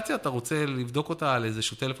אפליקציה, אתה רוצה לבדוק אותה על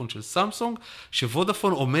איזשהו טלפון של סמסונג,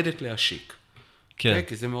 שוודאפון עומדת להשיק. כן.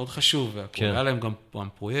 כי זה מאוד חשוב. היה להם גם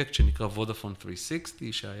פרויקט שנקרא וודאפון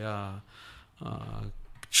 360, שהיה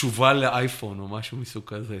תשובה לאייפון או משהו מסוג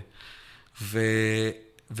כזה.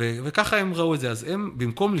 וככה הם ראו את זה. אז הם,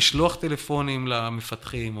 במקום לשלוח טלפונים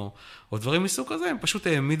למפתחים או דברים מסוג כזה, הם פשוט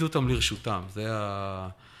העמידו אותם לרשותם.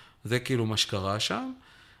 זה כאילו מה שקרה שם.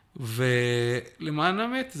 ולמען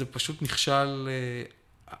האמת, זה פשוט נכשל,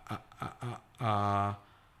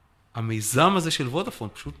 המיזם הזה של וודאפון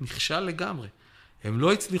פשוט נכשל לגמרי. הם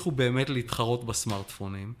לא הצליחו באמת להתחרות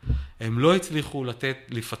בסמארטפונים, הם לא הצליחו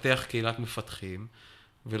לפתח קהילת מפתחים,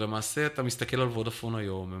 ולמעשה אתה מסתכל על וודאפון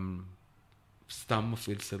היום, הם סתם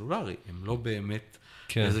מפעיל סלולרי, הם לא באמת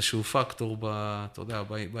איזשהו פקטור, אתה יודע,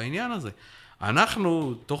 בעניין הזה.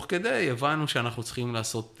 אנחנו, תוך כדי, הבנו שאנחנו צריכים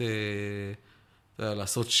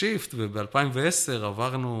לעשות שיפט, וב-2010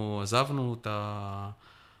 עזבנו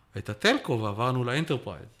את הטלקו ועברנו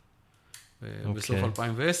לאנטרפרייז. בסוף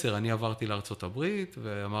 2010 אני עברתי לארצות הברית,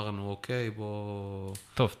 ואמרנו, אוקיי, בוא...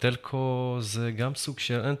 טוב, טלקו זה גם סוג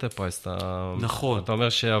של אנטרפרייז. נכון. אתה אומר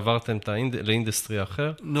שעברתם לאינדסטרי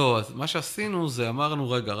אחר? לא, אז מה שעשינו זה אמרנו,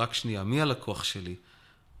 רגע, רק שנייה, מי הלקוח שלי?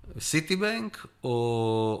 סיטיבנק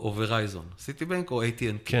או ורייזון? סיטיבנק או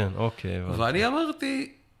AT&T? כן, אוקיי. ואני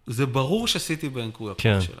אמרתי, זה ברור שסיטיבנק הוא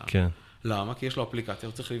הלקוח שלנו. כן. למה? כי יש לו אפליקציה,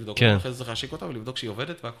 הוא צריך לבדוק, אחרי זה צריך להשיק אותה ולבדוק שהיא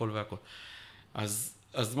עובדת והכל.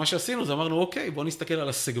 אז מה שעשינו זה אמרנו, אוקיי, בוא נסתכל על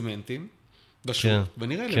הסגמנטים בשוק,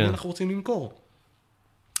 ונראה למי אנחנו רוצים למכור.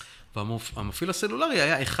 והמפעיל הסלולרי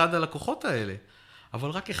היה אחד הלקוחות האלה, אבל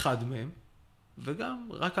רק אחד מהם, וגם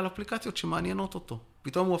רק על אפליקציות שמעניינות אותו.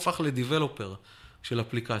 פתאום הוא הפך לדיבלופר של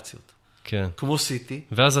אפליקציות. כן. כמו סיטי.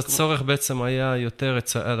 ואז הצורך בעצם היה יותר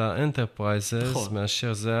על האנטרפרייזס,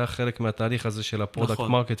 מאשר זה היה חלק מהתהליך הזה של הפרודקט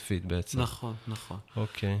מרקט פיט בעצם. נכון.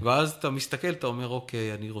 אוקיי. ואז אתה מסתכל, אתה אומר,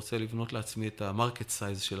 אוקיי, אני רוצה לבנות לעצמי את המרקט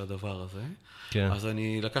סייז של הדבר הזה. כן. אז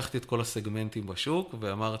אני לקחתי את כל הסגמנטים בשוק,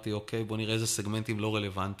 ואמרתי, אוקיי, בוא נראה איזה סגמנטים לא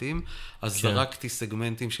רלוונטיים. אז זרקתי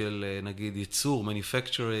סגמנטים של, נגיד, ייצור,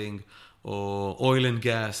 manufacturing, או oil and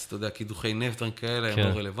gas, אתה יודע, קידוחי נפט, כאלה, הם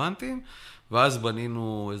לא רלוונטיים. ואז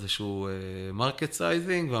בנינו איזשהו מרקט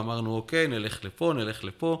סייזינג, ואמרנו, אוקיי, נלך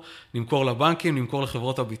לפה, נמכור לבנקים, נמכור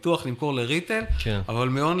לחברות הביטוח, נמכור לריטל, אבל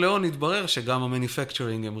מהון להון התברר שגם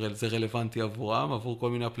המניפקצ'רינג זה רלוונטי עבורם, עבור כל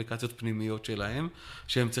מיני אפליקציות פנימיות שלהם,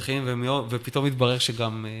 שהם צריכים, ופתאום התברר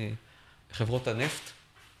שגם חברות הנפט,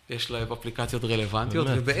 יש להם אפליקציות רלוונטיות,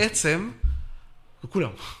 ובעצם,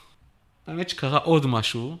 וכולם, האמת שקרה עוד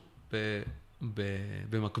משהו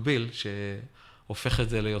במקביל, הופך את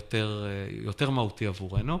זה ליותר מהותי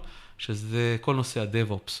עבורנו, שזה כל נושא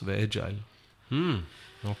ה-DevOps ו-Agile.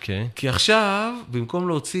 אוקיי. כי עכשיו, במקום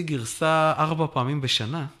להוציא גרסה 4 פעמים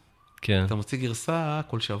בשנה, אתה מוציא גרסה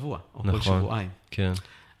כל שבוע, או כל שבועיים. כן.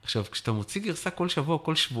 עכשיו, כשאתה מוציא גרסה כל שבוע או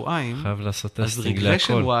כל שבועיים, חייב לעשות אז טסטינג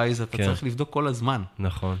להכל. regression-wise, אתה צריך לבדוק כל הזמן.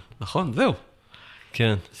 נכון, זהו.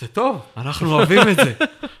 כן. זה טוב, אנחנו אוהבים את זה.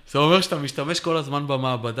 זה אומר שאתה משתמש כל הזמן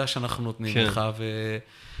במעבדה שאנחנו נותנים לך,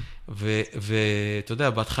 ואתה יודע,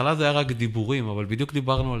 בהתחלה זה היה רק דיבורים, אבל בדיוק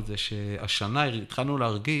דיברנו על זה שהשנה התחלנו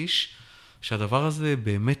להרגיש שהדבר הזה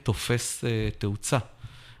באמת תופס תאוצה.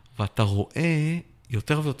 ואתה רואה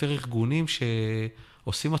יותר ויותר ארגונים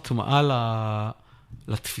שעושים הטמעה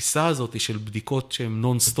לתפיסה הזאת של בדיקות שהן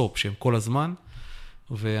נון-סטופ, שהן כל הזמן,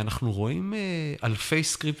 ואנחנו רואים אלפי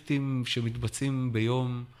סקריפטים שמתבצעים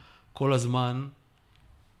ביום כל הזמן,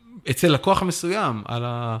 אצל לקוח מסוים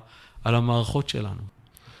על המערכות שלנו.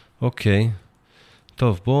 אוקיי.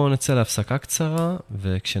 טוב, בואו נצא להפסקה קצרה,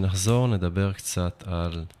 וכשנחזור נדבר קצת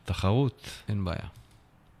על תחרות. אין בעיה.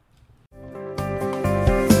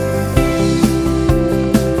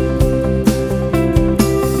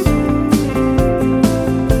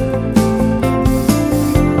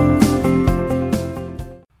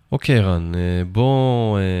 אוקיי, רן,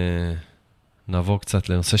 בואו נעבור קצת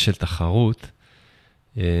לנושא של תחרות.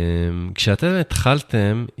 כשאתם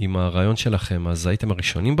התחלתם עם הרעיון שלכם, אז הייתם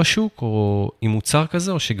הראשונים בשוק, או עם מוצר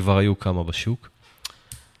כזה, או שכבר היו כמה בשוק?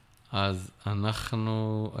 אז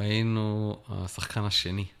אנחנו היינו השחקן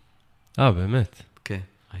השני. באמת? כן.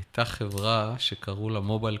 הייתה חברה שקראו לה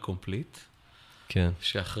מובייל קומפליט, כן.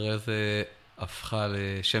 שאחרי זה הפכה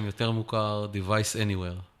לשם יותר מוכר, Device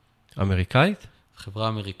Anywhere. אמריקאית? חברה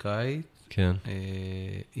אמריקאית, כן.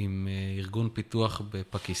 עם ארגון פיתוח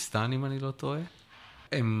בפקיסטן, אם אני לא טועה.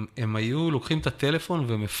 הם היו לוקחים את הטלפון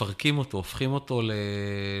ומפרקים אותו, הופכים אותו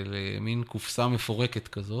למין קופסה מפורקת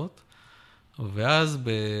כזאת, ואז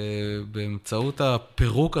באמצעות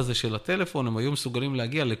הפירוק הזה של הטלפון, הם היו מסוגלים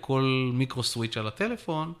להגיע לכל מיקרו סוויץ' על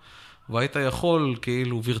הטלפון, והיית יכול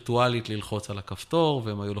כאילו וירטואלית ללחוץ על הכפתור,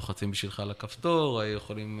 והם היו לוחצים בשבילך על הכפתור,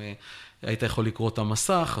 היית יכול לקרוא את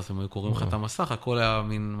המסך, אז הם היו קוראים לך את המסך, הכל היה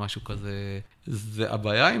מין משהו כזה.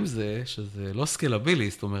 הבעיה עם זה, שזה לא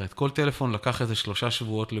סקלבילי, זאת אומרת, כל טלפון לקח איזה 3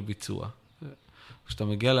 שבועות לביצוע. כשאתה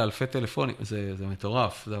מגיע לאלפי טלפונים, זה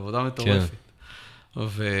מטורף, זה עבודה מטורפת.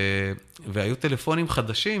 והיו טלפונים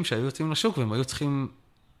חדשים שהיו יוצאים לשוק, והם היו צריכים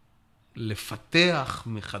לפתח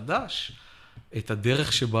מחדש את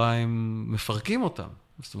הדרך שבה הם מפרקים אותם.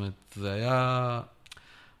 זאת אומרת, זה היה...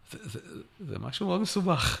 זה משהו מאוד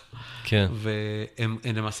מסובך. כן. והם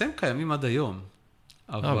למעשה הם קיימים עד היום,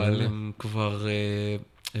 אבל הם כבר,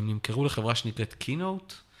 הם נמכרו לחברה שנקראת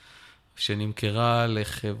קינוט, שנמכרה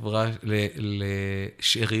לחברה,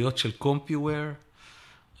 לשאריות של קומפיוור.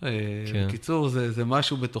 בקיצור, זה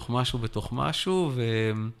משהו בתוך משהו בתוך משהו,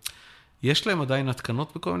 ויש להם עדיין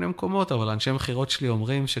התקנות בכל מיני מקומות, אבל אנשי מחירות שלי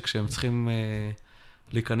אומרים שכשהם צריכים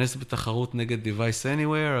להיכנס בתחרות נגד device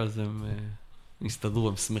anywhere, אז הם הסתדרו,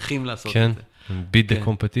 הם שמחים לעשות את זה. כן, beat the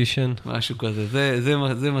competition. משהו כזה,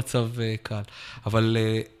 זה מצב קל. אבל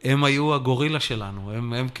הם היו הגורילה שלנו,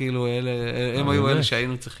 הם כאילו הם היו אלה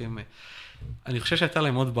שהיינו צריכים... אני חושב שהייתה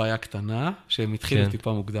להם עוד בעיה קטנה, שהם התחילו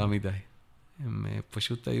טיפה מוקדם מדי. הם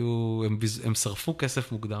פשוט היו, הם שרפו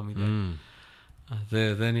כסף מוקדם מדי.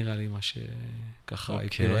 זה נראה לי מה שככה,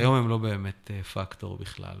 היום הם לא באמת פקטור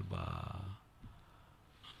בכלל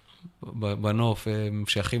בנוף, הם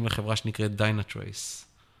שייכים לחברה שנקראת דיינטרייס.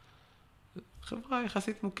 חברה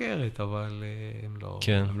יחסית מוכרת, אבל הם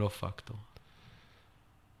לא פקטור.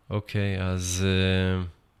 אוקיי, אז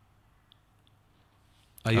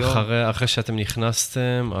אחרי שאתם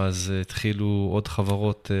נכנסתם, אז התחילו עוד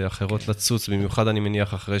חברות אחרות לצוץ, במיוחד אני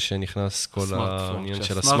מניח אחרי שנכנס כל העניין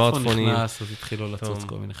של הסמארטפונים. כשהסמארטפון נכנס, אז התחילו לצוץ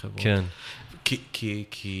כל מיני חברות. כן.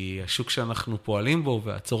 כי השוק שאנחנו פועלים בו,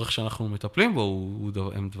 והצורך שאנחנו מטפלים בו,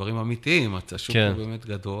 הם דברים אמיתיים. השוק הוא באמת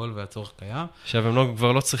גדול, והצורך קיים. עכשיו, הם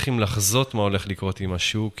כבר לא צריכים לחזות מה הולך לקרות עם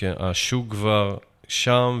השוק, כי השוק כבר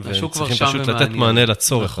שם, והם צריכים פשוט לתת מענה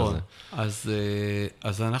לצורך הזה.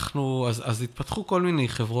 אז התפתחו כל מיני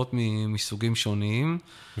חברות מסוגים שונים.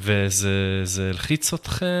 וזה הלחיץ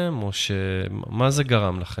אתכם, או מה זה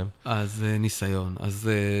גרם לכם? אז ניסיון. אז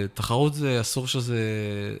תחרות זה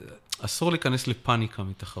אסור להיכנס לפאניקה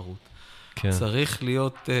מתחרות. כן. צריך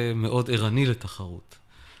להיות מאוד ערני לתחרות.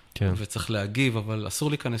 כן. וצריך להגיב, אבל אסור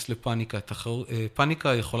להיכנס לפאניקה.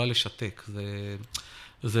 פאניקה יכולה לשתק.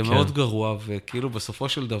 זה מאוד גרוע, וכאילו בסופו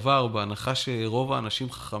של דבר, בהנחה שרוב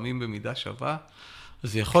האנשים חכמים במידה שווה,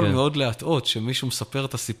 זה יכול מאוד להטעות, שמישהו מספר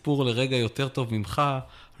את הסיפור לרגע יותר טוב ממך,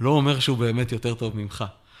 לא אומר שהוא באמת יותר טוב ממך.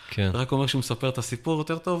 זה רק אומר שהוא מספר את הסיפור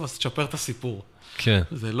יותר טוב, אז תשפר את הסיפור.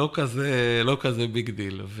 זה לא כזה ביג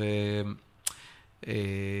דיל.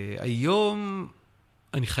 והיום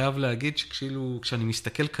אני חייב להגיד כשאני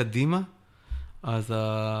מסתכל קדימה, אז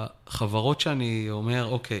החברות שאני אומר,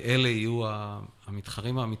 אוקיי, אלה יהיו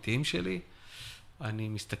המתחרים האמיתיים שלי, אני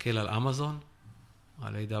מסתכל על אמזון,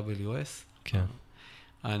 על AWS, כן.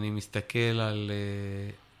 אני מסתכל על...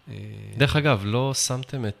 דרך אגב, לא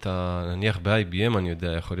שמתם את נניח ב-IBM, אני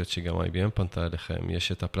יודע, יכול להיות שגם IBM פנתה אליכם,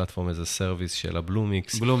 יש את הפלטפורם איזה סרוויס של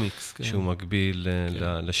הבלומיקס, כן. שהוא מקביל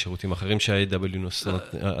לשירותים אחרים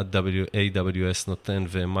שה-AWS נותן,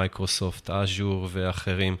 ומייקרוסופט, אז'ור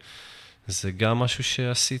ואחרים. זה גם משהו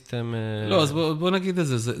שעשיתם... לא, אז בוא נגיד את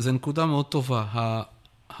זה, זה נקודה מאוד טובה.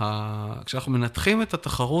 כשאנחנו מנתחים את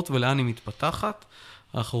התחרות ולאן היא מתפתחת,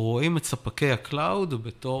 אנחנו רואים את ספקי הקלאוד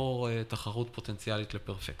בתור תחרות פוטנציאלית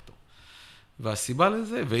לפרפקטו. והסיבה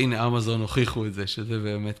לזה, והנה אמזון הוכיחו את זה, שזה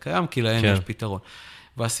באמת קיים, כי להם יש פתרון.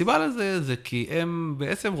 והסיבה לזה זה כי הם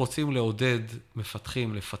בעצם רוצים לעודד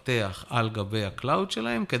מפתחים לפתח על גבי הקלאוד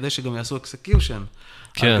שלהם, כדי שגם יעשו אקסקיושן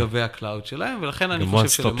על גבי הקלאוד שלהם, ולכן אני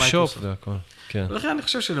חושב ולכן אני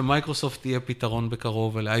חושב שלמייקרוסופט יהיה פתרון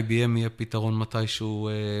בקרוב, ול-IBM יהיה פתרון מתישהו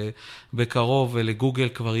בקרוב, ולגוגל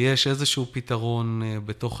כבר יש איזשהו פתרון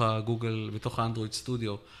בתוך הגוגל, בתוך האנדרואיד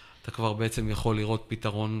סטודיו, אתה כבר בעצם יכול לראות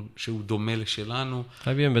פתרון שהוא דומה לשלנו.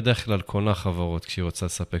 IBM בדרך כלל קונה חברות כשהיא רוצה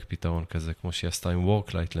לספק פתרון כזה, כמו שהיא עשתה עם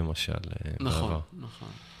וורקלייט למשל. נכון.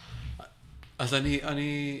 אז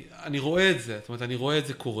אני רואה את זה, זאת אומרת, אני רואה את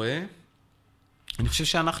זה קורה. אני חושב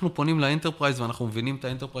שאנחנו פונים לאנטרפרייז, ואנחנו מבינים את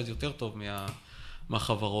האנטרפרייז יותר טוב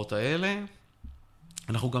מהחברות האלה.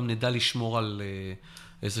 אנחנו גם נדע לשמור על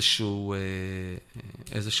איזשהו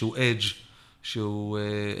edge, שהוא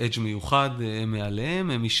edge מיוחד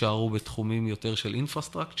מעליהם, הם יישארו בתחומים יותר של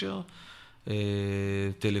infrastructure,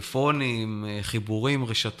 טלפונים, חיבורים,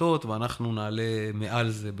 רשתות, ואנחנו נעלה מעל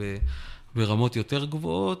זה ברמות יותר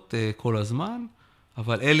גבוהות כל הזמן,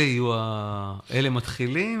 אבל אלה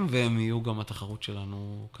מתחילים, והם יהיו גם התחרות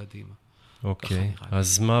שלנו קדימה. אוקיי,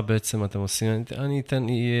 אז מה בעצם אתם עושים? אני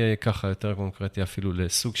אהיה ככה יותר קונקרטי אפילו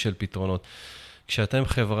לסוג של פתרונות. כשאתם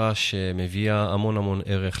חברה שמביאה המון המון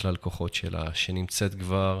ערך ללקוחות שלה, שנמצאת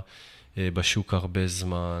כבר בשוק הרבה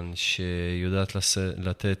זמן, שיודעת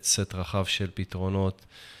לתת סט רחב של פתרונות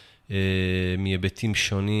מהיבטים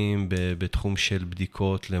שונים בתחום של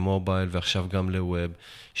בדיקות למובייל ועכשיו גם לווב,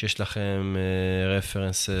 שיש לכם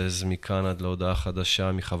רפרנסס מכאן עד להודעה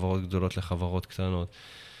חדשה, מחברות גדולות לחברות קטנות.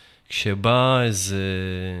 כשבא איזה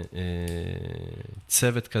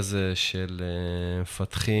צוות כזה של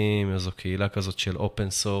מפתחים, איזו קהילה כזאת של אופן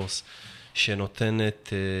סורס,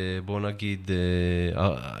 שנותנת, בוא נגיד,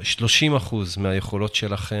 30% מהיכולות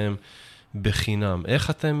שלכם, בחינם. איך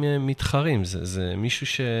אתם מתחרים? זה מישהו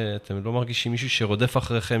שאתם לא מרגישים מישהו שרודף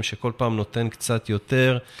אחריכם, שכל פעם נותן קצת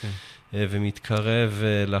יותר, ומתקרב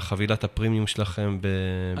לחבילת הפרימיום שלכם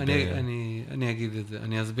אני אגיד את זה,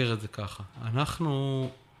 אני אסביר את זה ככה. אנחנו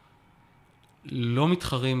לא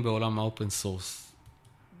מתחרים בעולם האופן סורס,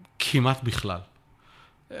 כמעט בכלל.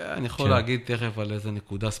 אני יכול להגיד תכף על איזה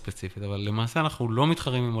נקודה ספציפית, אבל למעשה אנחנו לא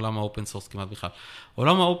מתחרים עם עולם האופן סורס כמעט בכלל.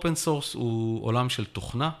 עולם האופן סורס הוא עולם של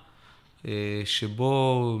תוכנה,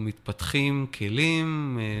 שבו מתפתחים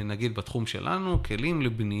כלים, נגיד בתחום שלנו, כלים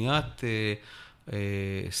לבניית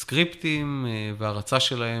סקריפטים והרצה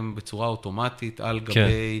שלהם בצורה אוטומטית על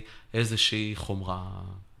גבי איזושהי חומרה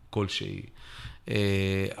כלשהי.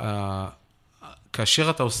 כאשר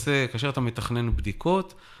אתה מתכנן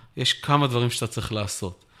בדיקות, יש כמה דברים שאתה צריך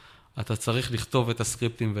לעשות. אתה צריך לכתוב את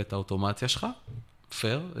הסקריפטים ואת האוטומציה שלך,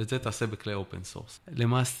 פייר, את זה תעשה בכלי אופן סורס.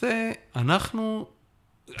 למעשה,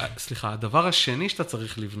 הדבר השני שאתה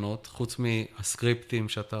צריך לבנות, חוץ מהסקריפטים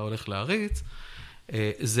שאתה הולך להריץ,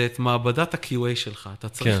 זה את מעבדת ה-QA שלך. אתה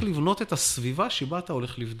צריך לבנות את הסביבה שבה אתה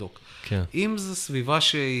הולך לבדוק. אם זו סביבה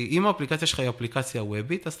אם האפליקציה שלך היא אפליקציה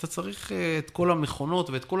וובית, אז אתה צריך את כל המכונות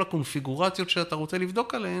ואת כל הקונפיגורציות שאתה רוצה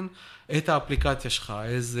לבדוק עליהן, את האפליקציה שלך,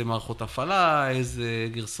 איזה מערכות הפעלה, איזה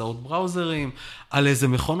גרסאות בראוזרים, על איזה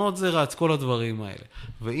מכונות זה רץ, כל הדברים האלה.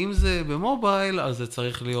 ואם זה במובייל, אז זה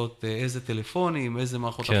צריך להיות איזה טלפונים, איזה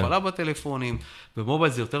מערכות הפעלה בטלפונים.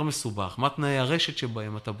 במובייל זה יותר מסובך. מה תנאי הרשת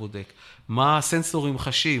שבהם אתה בודק? מה הסנסורים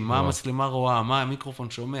חשים? מה המצלמה רואה? מה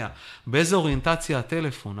המיקרופון שומע? באיזה אוריינטציה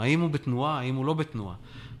הטלפון? האם הוא בתנועה? האם הוא לא בתנועה?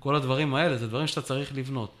 כל הדברים האלה, זה דברים שאתה צריך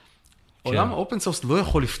לבנות. עולם האופן סורס לא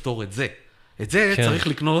יכול לפתור את זה. את זה צריך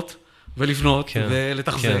לקנות ולבנות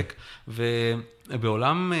ולתחזק.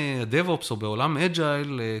 ובעולם DevOps או בעולם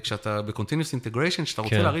Agile, כשאתה ב-Continuous Integration, שאתה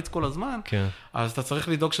רוצה להריץ כל הזמן, אז אתה צריך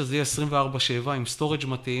לדאוג שזה יהיה 24/7 עם storage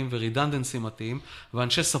מתאים ו-redundancy מתאים,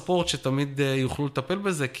 ואנשי support שתמיד יוכלו לטפל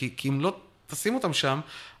בזה, כי אם לא תשים אותם שם,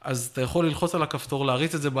 אז אתה יכול ללחוץ על הכפתור,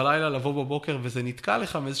 להריץ את זה בלילה, לבוא בבוקר, וזה נתקע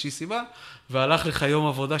לך מאיזושהי סיבה, והלך לך יום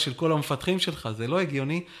עבודה של כל המפתחים שלך, זה לא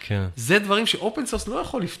הגיוני. זה דברים שאופן סורס לא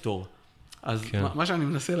יכול לפתור. אז מה שאני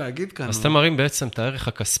מנסה להגיד כאן... אז אתם מראים בעצם את הערך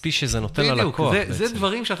הכספי שזה נותן ללקוח. זה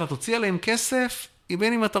דברים שאתה תוציא עליהם כסף,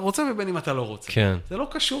 בין אם אתה רוצה ובין אם אתה לא רוצה. זה לא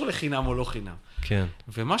קשור לחינם או לא חינם.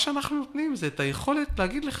 ומה שאנחנו נותנים זה את היכולת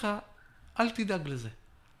להגיד לך, אל תדאג לזה.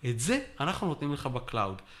 את זה אנחנו נותנים לך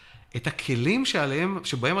בקלאוד. את הכלים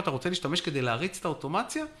שבהם אתה רוצה להשתמש כדי להריץ את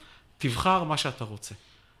האוטומציה, תבחר מה שאתה רוצה.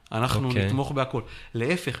 אנחנו נתמוך בהכל.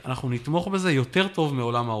 להפך, אנחנו נתמוך בזה יותר טוב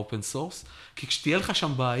מעולם האופן סורס, כי כשתהיה לך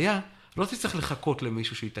שם בעיה, לא תצטרך לחכות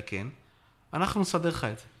למישהו שיתקן, אנחנו נסדר לך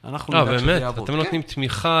את זה. אנחנו נדאג שזה יעבוד. באמת, אתם נותנים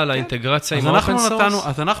תמיכה לאינטגרציה עם האופן סורס?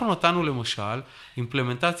 אז אנחנו נתנו למשל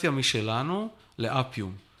אימפלמנטציה משלנו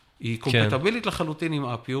לאפיום. היא קומפטבילית לחלוטין עם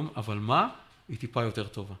אפיום, אבל מה? היא טיפה יותר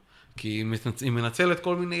טובה. כי היא מנצלת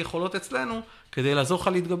כל מיני יכולות אצלנו, כדי לעזור לך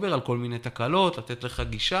להתגבר על כל מיני תקלות, לתת לך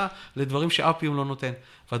גישה לדברים שאפיום לא נותן.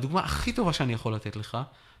 והדוגמה הכי טובה שאני יכול לתת לך,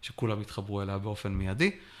 שכולם יתחברו אליה באופן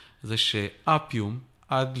מיידי, זה שאפיום,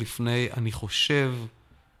 עד לפני, אני חושב,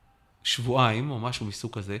 שבועיים, או משהו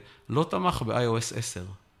מסוג כזה, לא תמך ב-iOS 10.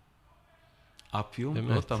 אפיום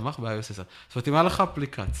לא תמך ב-iOS 10. זאת אומרת, אם היה לך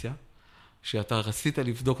אפליקציה, שאתה רצית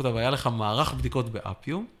לבדוק אותה, והיה לך מערך בדיקות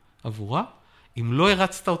באפיום, עבורה, אם לא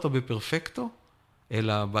הרצת אותו בפרפקטו,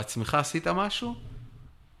 אלא בעצמך עשית משהו,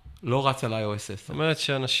 לא רץ על iOS 10. זאת אומרת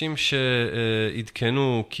שאנשים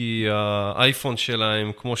שהתקנו כי האייפון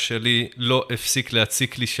שלהם, כמו שלי, לא הפסיק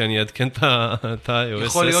להציק לי שאני אעדכן את ה-iOS 10.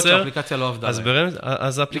 יכול להיות שהאפליקציה לא עבדה.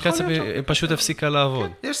 אז האפליקציה פשוט הפסיקה לעבוד.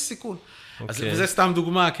 כן, יש סיכון. וזה סתם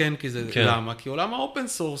דוגמה, כן, כי זה למה? כי עולם האופן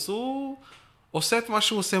סורס הוא עושה את מה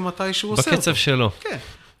שהוא עושה מתי שהוא עושה אותו. בקצב שלו. כן.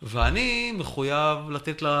 ואני מחויב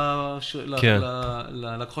לתת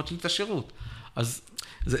ללקוחות שלי את השירות. אז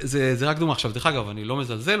זה רק דוגמה. עכשיו, דרך אגב, אני לא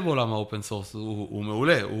מזלזל בעולם האופן סורס, הוא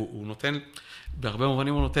מעולה, הוא נותן, בהרבה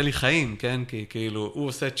מובנים הוא נותן לי חיים, כן? כי כאילו, הוא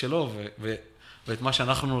עושה את שלו, ואת מה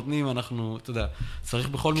שאנחנו נותנים, אנחנו, אתה יודע, צריך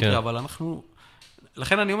בכל מקרה, אבל אנחנו,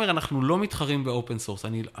 לכן אני אומר, אנחנו לא מתחרים באופן סורס.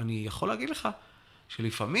 אני יכול להגיד לך,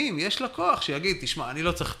 שלפעמים יש לקוח שיגיד, תשמע, אני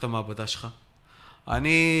לא צריך את המעבדה שלך.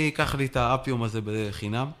 אני אקח לי את האפיום הזה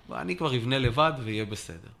בחינם, ואני כבר אבנה לבד ויהיה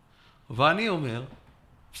בסדר. ואני אומר,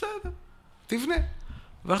 בסדר, תבנה.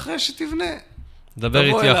 ואחרי שתבנה, דבר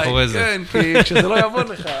איתי אחורי זה. כן, כי כשזה לא יעבוד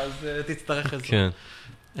לך, אז תצטרך את זה. כן.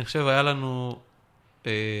 אני חושב, היה לנו,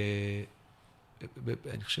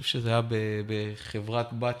 אני חושב שזה היה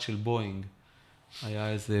בחברת בת של בואינג, היה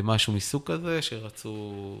איזה משהו מסוג כזה,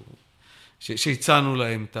 שרצו, שהצענו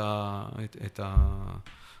להם את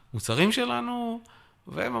המוצרים שלנו,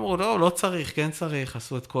 והם אמרו, לא צריך, כן צריך,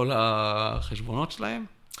 עשו את כל החשבונות שלהם,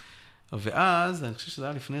 ואז, אני חושב שזה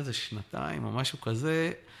היה לפני איזה שנתיים או משהו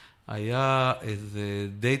כזה, היה איזה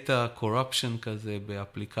data corruption כזה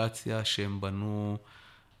באפליקציה שהם בנו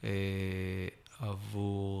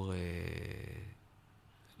עבור,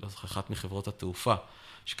 לא זוכר, אחת מחברות התעופה,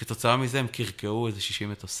 שכתוצאה מזה הם קרקעו איזה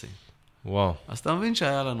 60 מטוסים. וואו. אז אתה מבין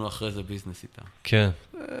שהיה לנו אחרי זה ביזנס איתם. כן.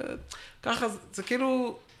 ככה, זה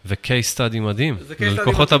כאילו... ו-case study מדהים,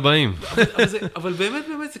 ללקוחות הבאים. אבל באמת,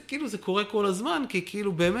 זה כאילו, זה קורה כל הזמן, כי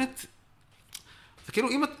כאילו באמת, זה כאילו,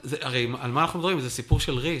 הרי על מה אנחנו מדברים? זה סיפור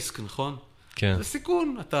של ריסק, נכון? כן. זה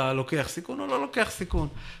סיכון, אתה לוקח סיכון או לא לוקח סיכון.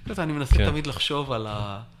 אני מנסה תמיד לחשוב על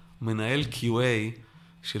המנהל QA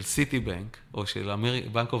של סיטי בנק, או של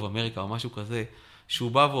בנק אוף אמריקה, או משהו כזה,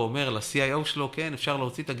 שהוא בא ואומר ל-CIO שלו, כן, אפשר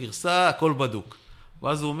להוציא את הגרסה, הכל בדוק.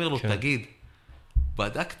 ואז הוא אומר לו, תגיד,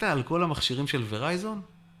 בדקת על כל המכשירים של ורייזון?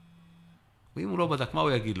 ואם הוא לא בדק, מה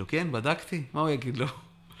הוא יגיד לו? כן, בדקתי? מה הוא יגיד לו?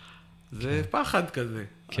 זה פחד כזה.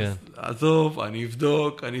 כן. אז עזוב, אני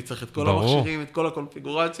אבדוק, אני צריך את כל המכשירים, את כל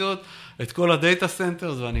הקונפיגורציות, את כל הדאטה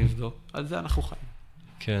סנטרס, ואני אבדוק. על זה אנחנו חיים.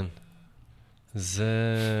 כן.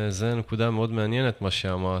 זה נקודה מאוד מעניינת מה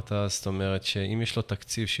שאמרת, זאת אומרת שאם יש לו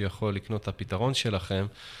תקציב שיכול לקנות את הפתרון שלכם,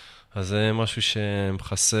 אז זה משהו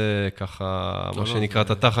שמחסה ככה, מה שנקרא את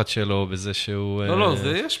התחת שלו, בזה שהוא... לא,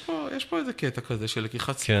 יש פה איזה קטע כזה של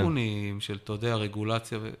לקיחת סיכונים, של, אתה יודע,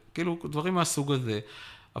 רגולציה, כאילו דברים מהסוג הזה,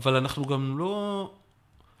 אבל אנחנו גם לא...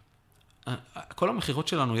 כל המחירות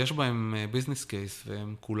שלנו, יש בהם ביזנס קייס,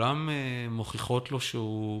 והם כולם מוכיחות לו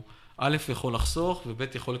שהוא א' יכול לחסוך,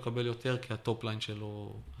 וב' יכול לקבל יותר, כי הטופ ליין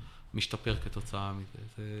שלו משתפר כתוצאה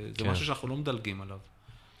מזה. זה משהו שאנחנו לא מדלגים עליו.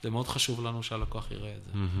 זה מאוד חשוב לנו שהלקוח יראה את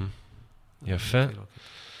זה. יפה.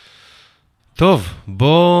 טוב,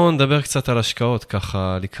 בואו נדבר קצת על השקעות,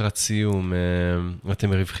 ככה לקראת סיום.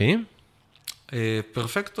 אתם רווחיים?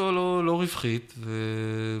 פרפקטו לא רווחית, זה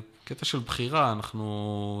קטע של בחירה,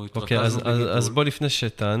 אנחנו התרכזנו בגידול. אז בוא לפני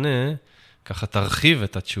שתענה, ככה תרחיב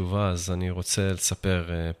את התשובה, אז אני רוצה לספר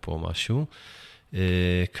פה משהו.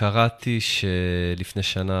 קראתי שלפני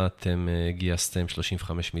שנה אתם גייסתם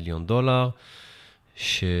 $35 מיליון,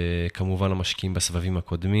 שכמובן המשקיעים בסבבים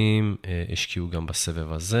הקודמים השקיעו גם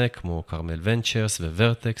בסבב הזה, כמו קרמל ונצ'רס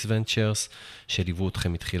וורטקס ונצ'רס, שליוו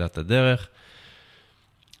אתכם מתחילת הדרך.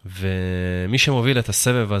 ומי שמוביל את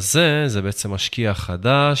הסבב הזה, זה בעצם משקיע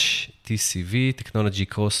חדש, TCV,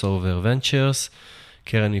 Technology Crossover Ventures,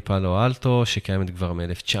 קרן מפאלו אלטו, שקיימת כבר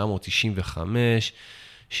מ-1995,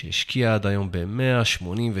 שהשקיע עד היום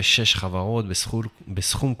ב-186 חברות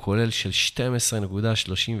בסכום כולל של $12.36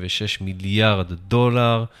 מיליארד.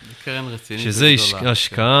 קרן רצינית. שזה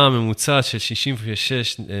השקעה ממוצעת של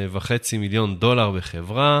 $66.5 מיליון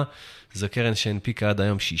בחברה. זו קרן שהנפיקה עד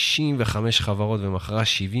היום 65 חברות ומכרה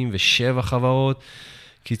 77 חברות.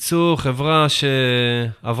 קיצור, חברה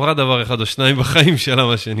שעברה דבר אחד או שניים בחיים שלה,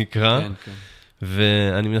 מה שנקרא. כן, כן.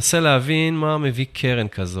 ואני מנסה להבין מה מביא קרן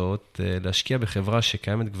כזאת, להשקיע בחברה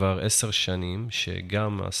שקיימת כבר 10 שנים,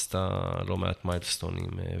 שגם עשתה לא מעט מיילסטונים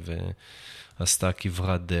ועשתה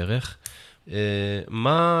כברת דרך.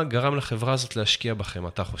 מה גרם לחברה הזאת להשקיע בכם,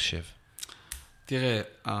 אתה חושב? תראה,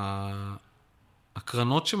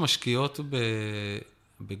 הקרנות שמשקיעות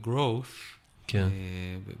בgrowth, כן.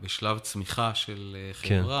 בשלב צמיחה של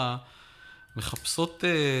חברה, מחפשות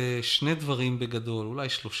שני דברים בגדול, אולי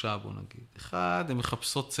 3 בוא נגיד. אחד, הן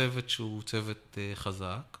מחפשות צוות שהוא צוות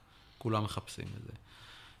חזק, כולם מחפשים את זה.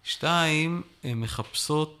 2, הן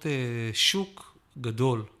מחפשות שוק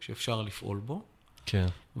גדול שאפשר לפעול בו. כן.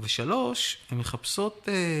 ו3, הן מחפשות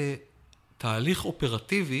תהליך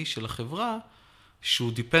אופרטיבי של החברה,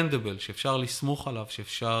 שהוא dependable, שאפשר לסמוך עליו,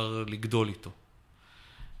 שאפשר לגדול איתו.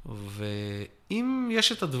 ואם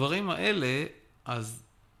יש את הדברים האלה, אז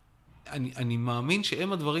אני מאמין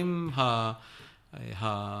שהם הדברים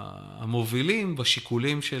המובילים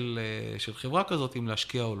בשיקולים של חברה כזאת, אם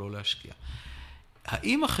להשקיע או לא להשקיע.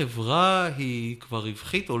 האם החברה היא כבר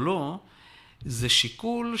רווחית או לא, זה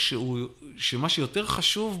שיקול שמה שיותר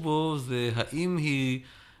חשוב בו זה האם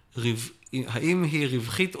היא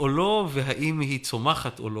רווחית או לא, והאם היא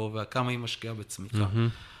צומחת או לא, וכמה היא משקיעה בצמיחה.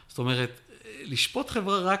 זאת אומרת, לשפוט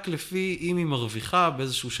חברה רק לפי אם היא מרוויחה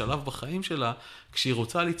באיזשהו שלב בחיים שלה, כשהיא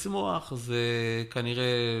רוצה לצמוח, זה כנראה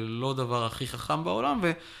לא דבר הכי חכם בעולם,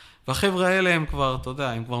 והחבר'ה האלה הם כבר, אתה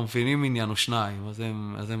יודע, הם כבר מבינים עניין או שניים,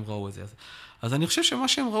 אז הם ראו את זה. אז אני חושב שמה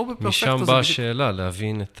שהם ראו בפרפקטו... משם באה השאלה,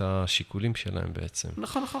 להבין את השיקולים שלהם בעצם.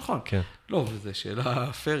 נכון. כן. לא, וזו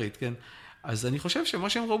שאלה פרית, כן. אז אני חושב שמה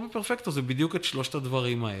שהם ראו בפרפקטו זה בדיוק את 3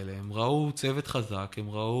 הדברים האלה. הם ראו צוות חזק, הם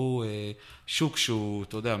ראו שוק שהוא,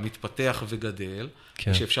 אתה יודע, מתפתח וגדל,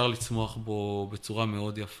 כן. שאפשר לצמוח בו בצורה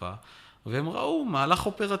מאוד יפה. והם ראו מהלך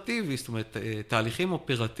אופרטיבי, זאת אומרת, תהליכים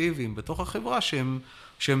אופרטיביים בתוך החברה שהם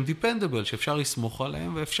dependable, שאפשר לסמוך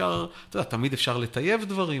עליהם, ואפשר, אתה יודע, תמיד אפשר לטייב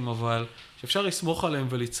דברים, אבל שאפשר לסמוך עליהם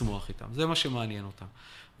ולצמוח איתם. זה מה שמעניין אותם.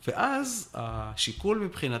 ואז השיקול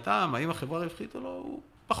מבחינתם, האם החברה רווחית או לא, הוא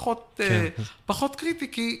פחות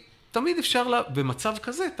קריטי, כי תמיד אפשר, במצב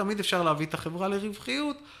כזה, תמיד אפשר להביא את החברה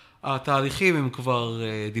לרווחיות, התהליכים הם כבר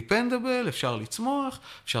dependable, אפשר לצמוח,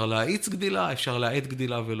 אפשר להאיץ גדילה, אפשר להאט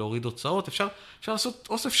גדילה ולהוריד הוצאות, אפשר לעשות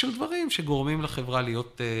אוסף של דברים שגורמים לחברה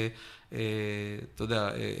להיות, אתה יודע,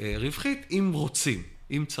 רווחית, אם רוצים,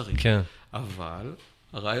 אם צריך. כן. אבל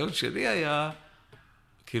הרעיון שלי היה,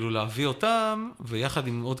 כאילו להביא אותם, ויחד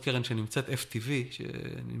עם עוד קרן שנמצאת FTV,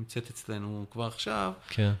 שנמצאת אצלנו כבר עכשיו,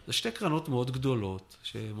 כן. זה שתי קרנות מאוד גדולות,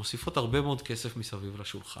 שמוסיפות הרבה מאוד כסף מסביב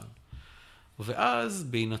לשולחן. ואז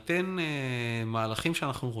בהינתן מהלכים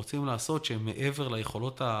שאנחנו רוצים לעשות, שהם מעבר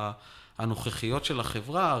ליכולות הנוכחיות של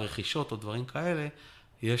החברה, רכישות או דברים כאלה,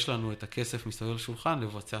 יש לנו את הכסף מסביב לשולחן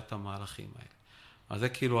לבצע את המהלכים האלה. אז זה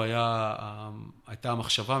כאילו הייתה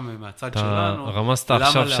המחשבה מהצד שלנו. רמזת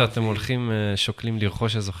עכשיו שאתם הולכים, שוקלים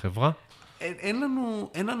לרכוש איזו חברה?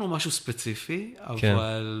 אין לנו משהו ספציפי,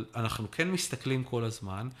 אבל אנחנו כן מסתכלים כל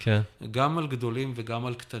הזמן, גם על גדולים וגם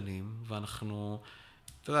על קטנים, ואנחנו,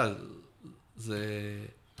 אתה יודע,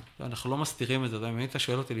 אנחנו לא מסתירים את זה, אם היית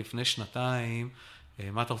שואל אותי לפני שנתיים,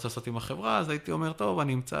 מה אתה רוצה לעשות עם החברה, אז הייתי אומר, טוב,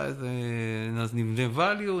 אני אמצא איזה, אז נמדה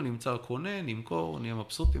value, נמצא קונה, נמכור, נהיה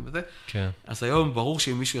מבסוטים וזה. כן. אז היום ברור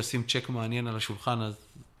שאם מישהו ישים צ'ק מעניין על השולחן, אז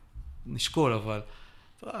נשקול, אבל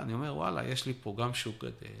אני אומר, וואלה, יש לי פה גם שוק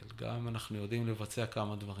גדל, גם אנחנו יודעים לבצע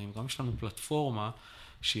כמה דברים, גם יש לנו פלטפורמה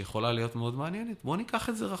שיכולה להיות מאוד מעניינת. בוא ניקח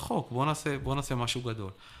את זה רחוק, בוא נעשה משהו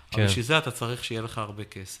גדול. אבל בשביל זה אתה צריך שיהיה לך הרבה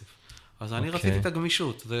כסף. אז אני רציתי את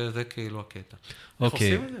הגמישות, זה כאילו הקטע. איך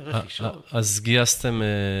עושים את זה? רכישות. אז גייסתם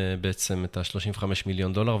בעצם את ה$35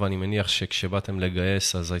 מיליון, ואני מניח שכשבאתם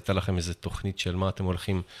לגייס, אז הייתה לכם איזו תוכנית של מה אתם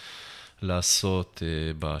הולכים לעשות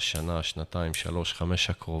בשנה, שנתיים, 3, 5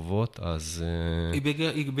 הקרובות, אז...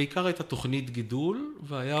 היא בעיקר הייתה תוכנית גידול,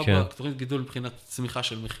 והיה תוכנית גידול מבחינת צמיחה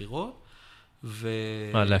של מחירות,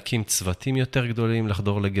 להקים צוותים יותר גדולים,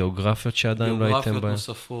 לחדור לגיאוגרפיות שעדיין לא הייתם בהן. גיאוגרפיות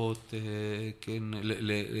נוספות, כן,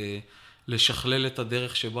 לשכלל את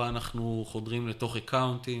הדרך שבה אנחנו חודרים לתוך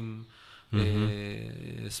אקאונטים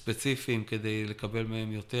ספציפיים כדי לקבל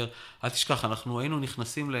מהם יותר. אל תשכח, אנחנו היינו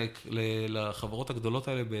נכנסים לחברות הגדולות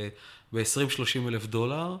האלה ב$20,000-30,000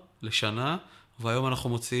 לשנה, והיום אנחנו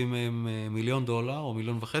מוציאים מהם $1 מיליון או $1.5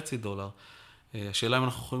 מיליון. השאלה אם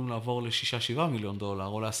אנחנו יכולים לעבור ל$6-7 מיליון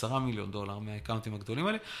או ל$10 מיליון מהאקאונטים הגדולים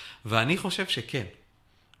האלה, ואני חושב שכן.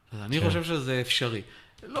 אני חושב שזה אפשרי.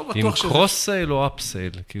 לא בטוח שזה... עם קרוס סייל או אפ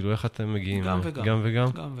סייל? כאילו, איך אתם מגיעים? גם וגם. גם וגם?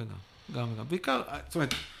 גם וגם. בעיקר, זאת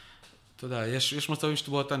אומרת, אתה יודע, יש מצבים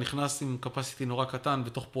שבו אתה נכנס עם קפסיטי נורא קטן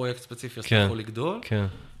בתוך פרויקט ספציפי, אז אתה יכול לגדול. כן.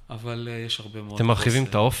 אבל יש הרבה מאוד... אתם מרחיבים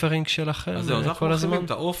את האופרינג שלכם? אז זהו, אנחנו מרחיבים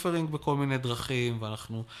את האופרינג בכל מיני דרכים,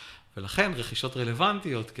 ולכן רכישות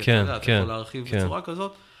רלוונטיות, כי אתה יודע, אתה יכול להרחיב בצורה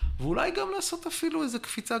כזאת, ואולי גם לעשות אפילו איזו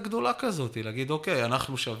קפיצה גדולה כזאת, להגיד, אוקיי,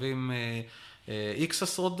 אנחנו שווים X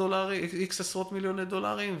עשרות מיליוני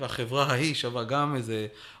דולרים, והחברה ההיא שווה גם איזה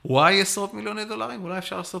Y עשרות מיליוני דולרים, אולי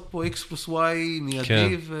אפשר לעשות פה X פלוס Y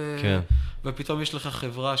מיידי, ופתאום יש לך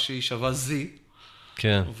חברה שהיא שווה Z,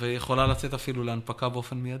 ויכולה לצאת אפילו להנפקה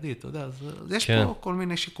באופן מיידי, אתה יודע, אז יש פה כל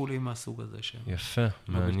מיני שיקולים מהסוג הזה. יפה,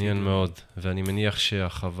 מעניין מאוד, ואני מניח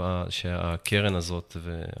שהקרן הזאת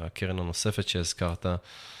והקרן הנוספת שהזכרת,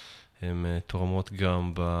 הן תורמות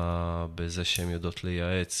גם בזה שהן יודעות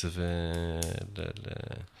לייעץ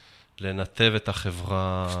ולנתב את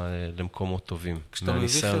החברה למקומות טובים,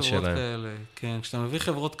 מהניסיון שלהם. כן, כשאתה מביא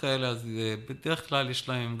חברות כאלה, אז בדרך כלל יש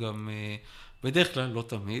להם גם... בדרך כלל, לא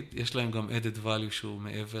תמיד, יש להם גם added value שהוא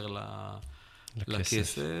מעבר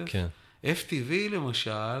לכסף. כן. FTV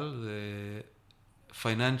למשל, זה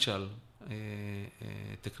Financial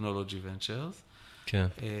Technology Ventures. כן.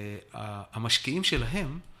 המשקיעים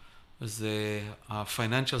שלהם זה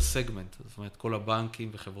ה-Financial Segment, זאת אומרת, כל הבנקים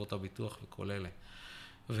וחברות הביטוח וכל אלה.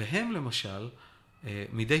 והם למשל,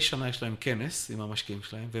 מדי שנה יש להם כנס עם המשקיעים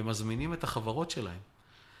שלהם, והם מזמינים את החברות שלהם.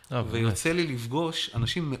 ויוצא לי לפגוש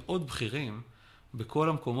אנשים מאוד בכירים בכל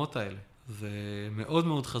המקומות האלה. זה מאוד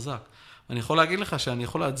מאוד חזק. אני יכול להגיד לך שאני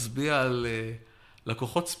יכול להצביע על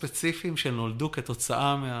לקוחות ספציפיים שנולדו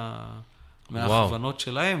כתוצאה מההכוונות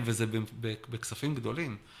שלהם, וזה בכספים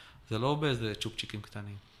גדולים. זה לא באיזה צ'ופצ'יקים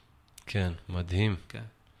קטנים. כן, מדהים. כן.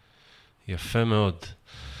 יפה מאוד.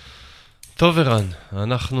 טוב, ערן,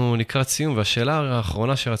 אנחנו לקראת סיום, והשאלה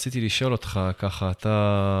האחרונה שרציתי לשאול אותך, ככה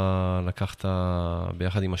אתה לקחת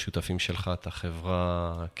ביחד עם השותפים שלך את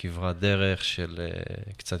החברה כברת דרך של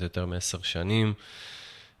קצת יותר מ10 שנים,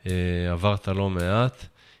 עברת לא מעט.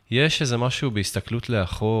 יש איזה משהו בהסתכלות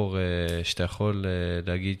לאחור, שאתה יכול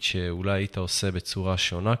להגיד שאולי היית עושה בצורה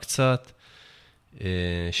שונה קצת,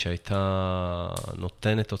 שהייתה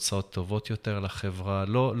נותנת תוצאות טובות יותר לחברה,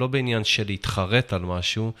 לא בעניין של להתחרט על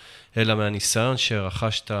משהו, אלא מהניסיון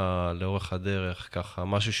שרכשת לאורך הדרך, ככה,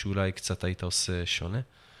 משהו שאולי קצת היית עושה שונה?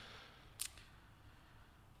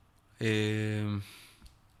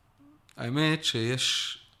 האמת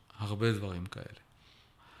שיש הרבה דברים כאלה.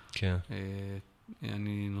 כן.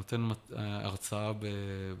 אני נותן הרצאה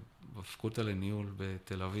בפקולטה לניהול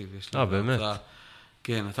בתל אביב. באמת?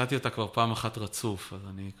 כן, נתתי אותה כבר פעם אחת רצוף, אז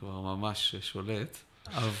אני כבר ממש שולט.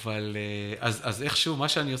 אבל, אז איכשהו, מה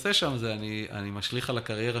שאני עושה שם זה, אני משליך על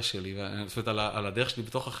הקריירה שלי, ואני חושבת על הדרך שלי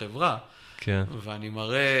בתוך החברה, כן. ואני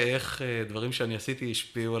מראה איך דברים שאני עשיתי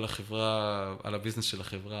השפיעו על החברה, על הביזנס של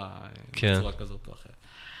החברה, כן. בצורה כזאת או אחרת.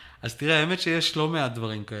 אז תראה, האמת שיש לא מעט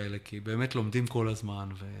דברים כאלה, כי באמת לומדים כל הזמן,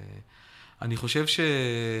 ואני חושב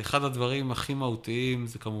שאחד הדברים הכי מהותיים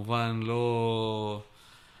זה כמובן לא,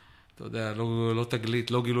 אתה יודע, לא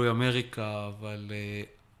תגלית, לא גילוי אמריקה, אבל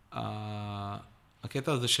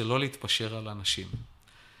הקטע הזה של לא להתפשר על אנשים.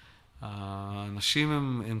 האנשים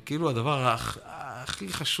הם כאילו הדבר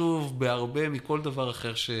הכי חשוב בהרבה מכל דבר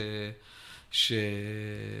אחר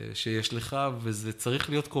שיש לך, וזה צריך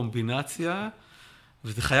להיות קומבינציה,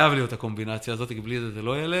 וזה חייב להיות הקומבינציה הזאת, כי בלי זה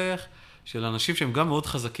לא ילך, של אנשים שהם גם מאוד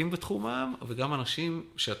חזקים בתחומם, וגם אנשים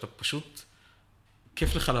שאתה פשוט,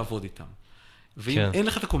 כיף לך לעבוד איתם. ואם כן. אין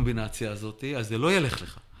לך את הקומבינציה הזאת, אז זה לא ילך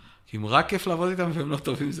לך. כי אם רק כיף לעבוד איתם והם לא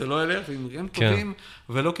טובים, זה לא ילך, ואם הם כן. טובים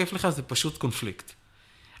ולא כיף לך, זה פשוט קונפליקט.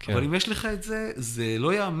 כן. אבל אם יש לך את זה, זה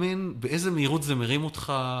לא יאמן באיזה מהירות זה מרים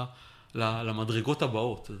אותך למדרגות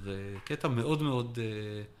הבאות. זה קטע מאוד מאוד,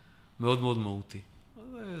 מאוד מאוד מהותי.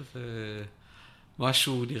 זה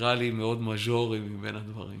משהו נראה לי מאוד מז'ורי מבין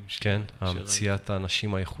הדברים. כן, המציאת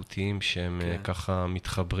האנשים האיכותיים שהם כן. ככה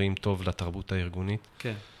מתחברים טוב לתרבות הארגונית.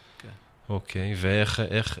 כן, כן. אוקיי,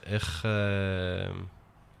 ואיך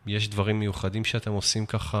יש דברים מיוחדים שאתם עושים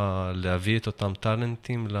ככה להביא את אותם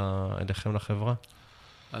טלנטים אליכם לחברה?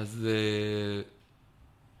 אז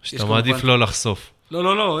שאתה מעדיף לא לחשוף.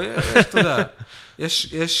 לא, אתה יודע,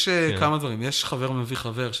 יש כמה דברים. יש חבר מביא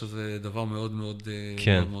חבר, שזה דבר מאוד מאוד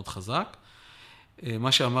מאוד חזק.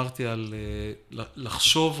 מה שאמרתי על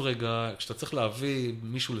לחשוב רגע, כשאתה צריך להביא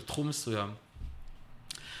מישהו לתחום מסוים,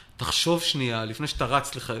 תחשוב שנייה, לפני שאתה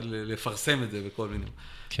רץ לפרסם את זה בכל מיני,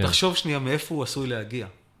 תחשוב שנייה מאיפה הוא עשוי להגיע,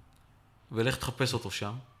 ולך תחפש אותו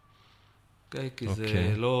שם. כי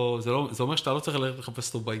זה אומר שאתה לא צריך לחפש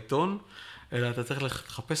אותו בעיתון, אלא אתה צריך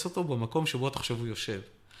לחפש אותו במקום שבו אתה חושב הוא יושב.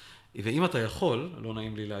 ואם אתה יכול, לא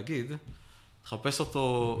נעים לי להגיד, תחפש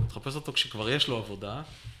אותו כשכבר יש לו עבודה,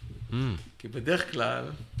 כי בדרך כלל,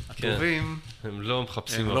 הטובים, הם לא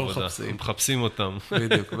מחפשים עבודה, הם מחפשים אותם.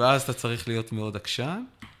 בדיוק, ואז אתה צריך להיות מאוד עקשן.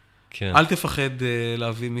 אל תפחד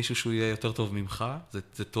להביא מישהו שהוא יהיה יותר טוב ממך,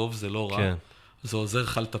 זה טוב, זה לא רע. זה עוזר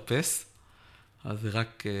לך לטפס, אז זה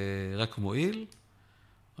רק מועיל.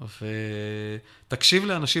 ותקשיב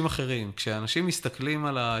לאנשים אחרים. כשאנשים מסתכלים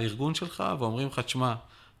על הארגון שלך ואומרים לך, תשמע,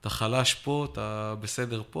 אתה חלש פה, אתה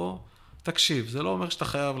בסדר פה, תקשיב. זה לא אומר שאתה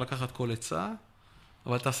חייב לקחת כל עצה,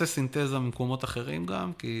 אבל תעשה סינתזה ממקומות אחרים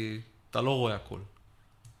גם, כי אתה לא רואה הכל.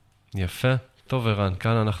 יפה. טוב, ערן,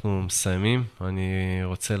 כאן אנחנו מסיימים. אני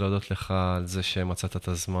רוצה להודות לך על זה שמצאת את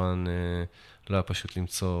הזמן, לא היה פשוט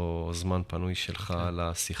למצוא זמן פנוי שלך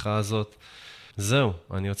לשיחה הזאת. זהו,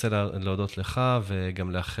 אני רוצה להודות לך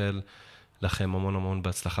וגם לאחל לכם המון המון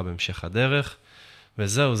בהצלחה בהמשך הדרך.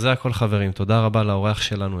 וזהו, זה הכל חברים. תודה רבה לאורח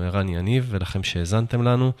שלנו, ערן יניב, ולכם שהזנתם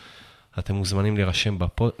לנו. אתם מוזמנים להירשם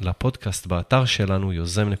לפודקאסט באתר שלנו,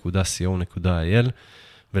 yozem.co.il,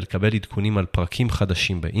 ולקבל עדכונים על פרקים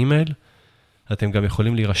חדשים באימייל. אתם גם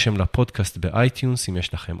יכולים להירשם לפודקאסט באייטיונס, אם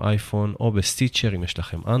יש לכם אייפון, או בסטיצ'ר, אם יש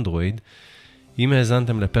לכם אנדרואיד. אם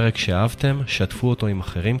האזנתם לפרק שאהבתם, שתפו אותו עם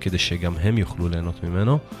אחרים כדי שגם הם יוכלו ליהנות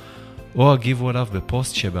ממנו, או הגיבו עליו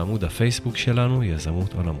בפוסט שבעמוד הפייסבוק שלנו,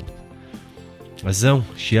 יזמות עולמות. אז זהו,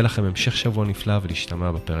 שיהיה לכם המשך שבוע נפלא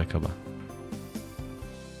ולהשתמע בפרק הבא.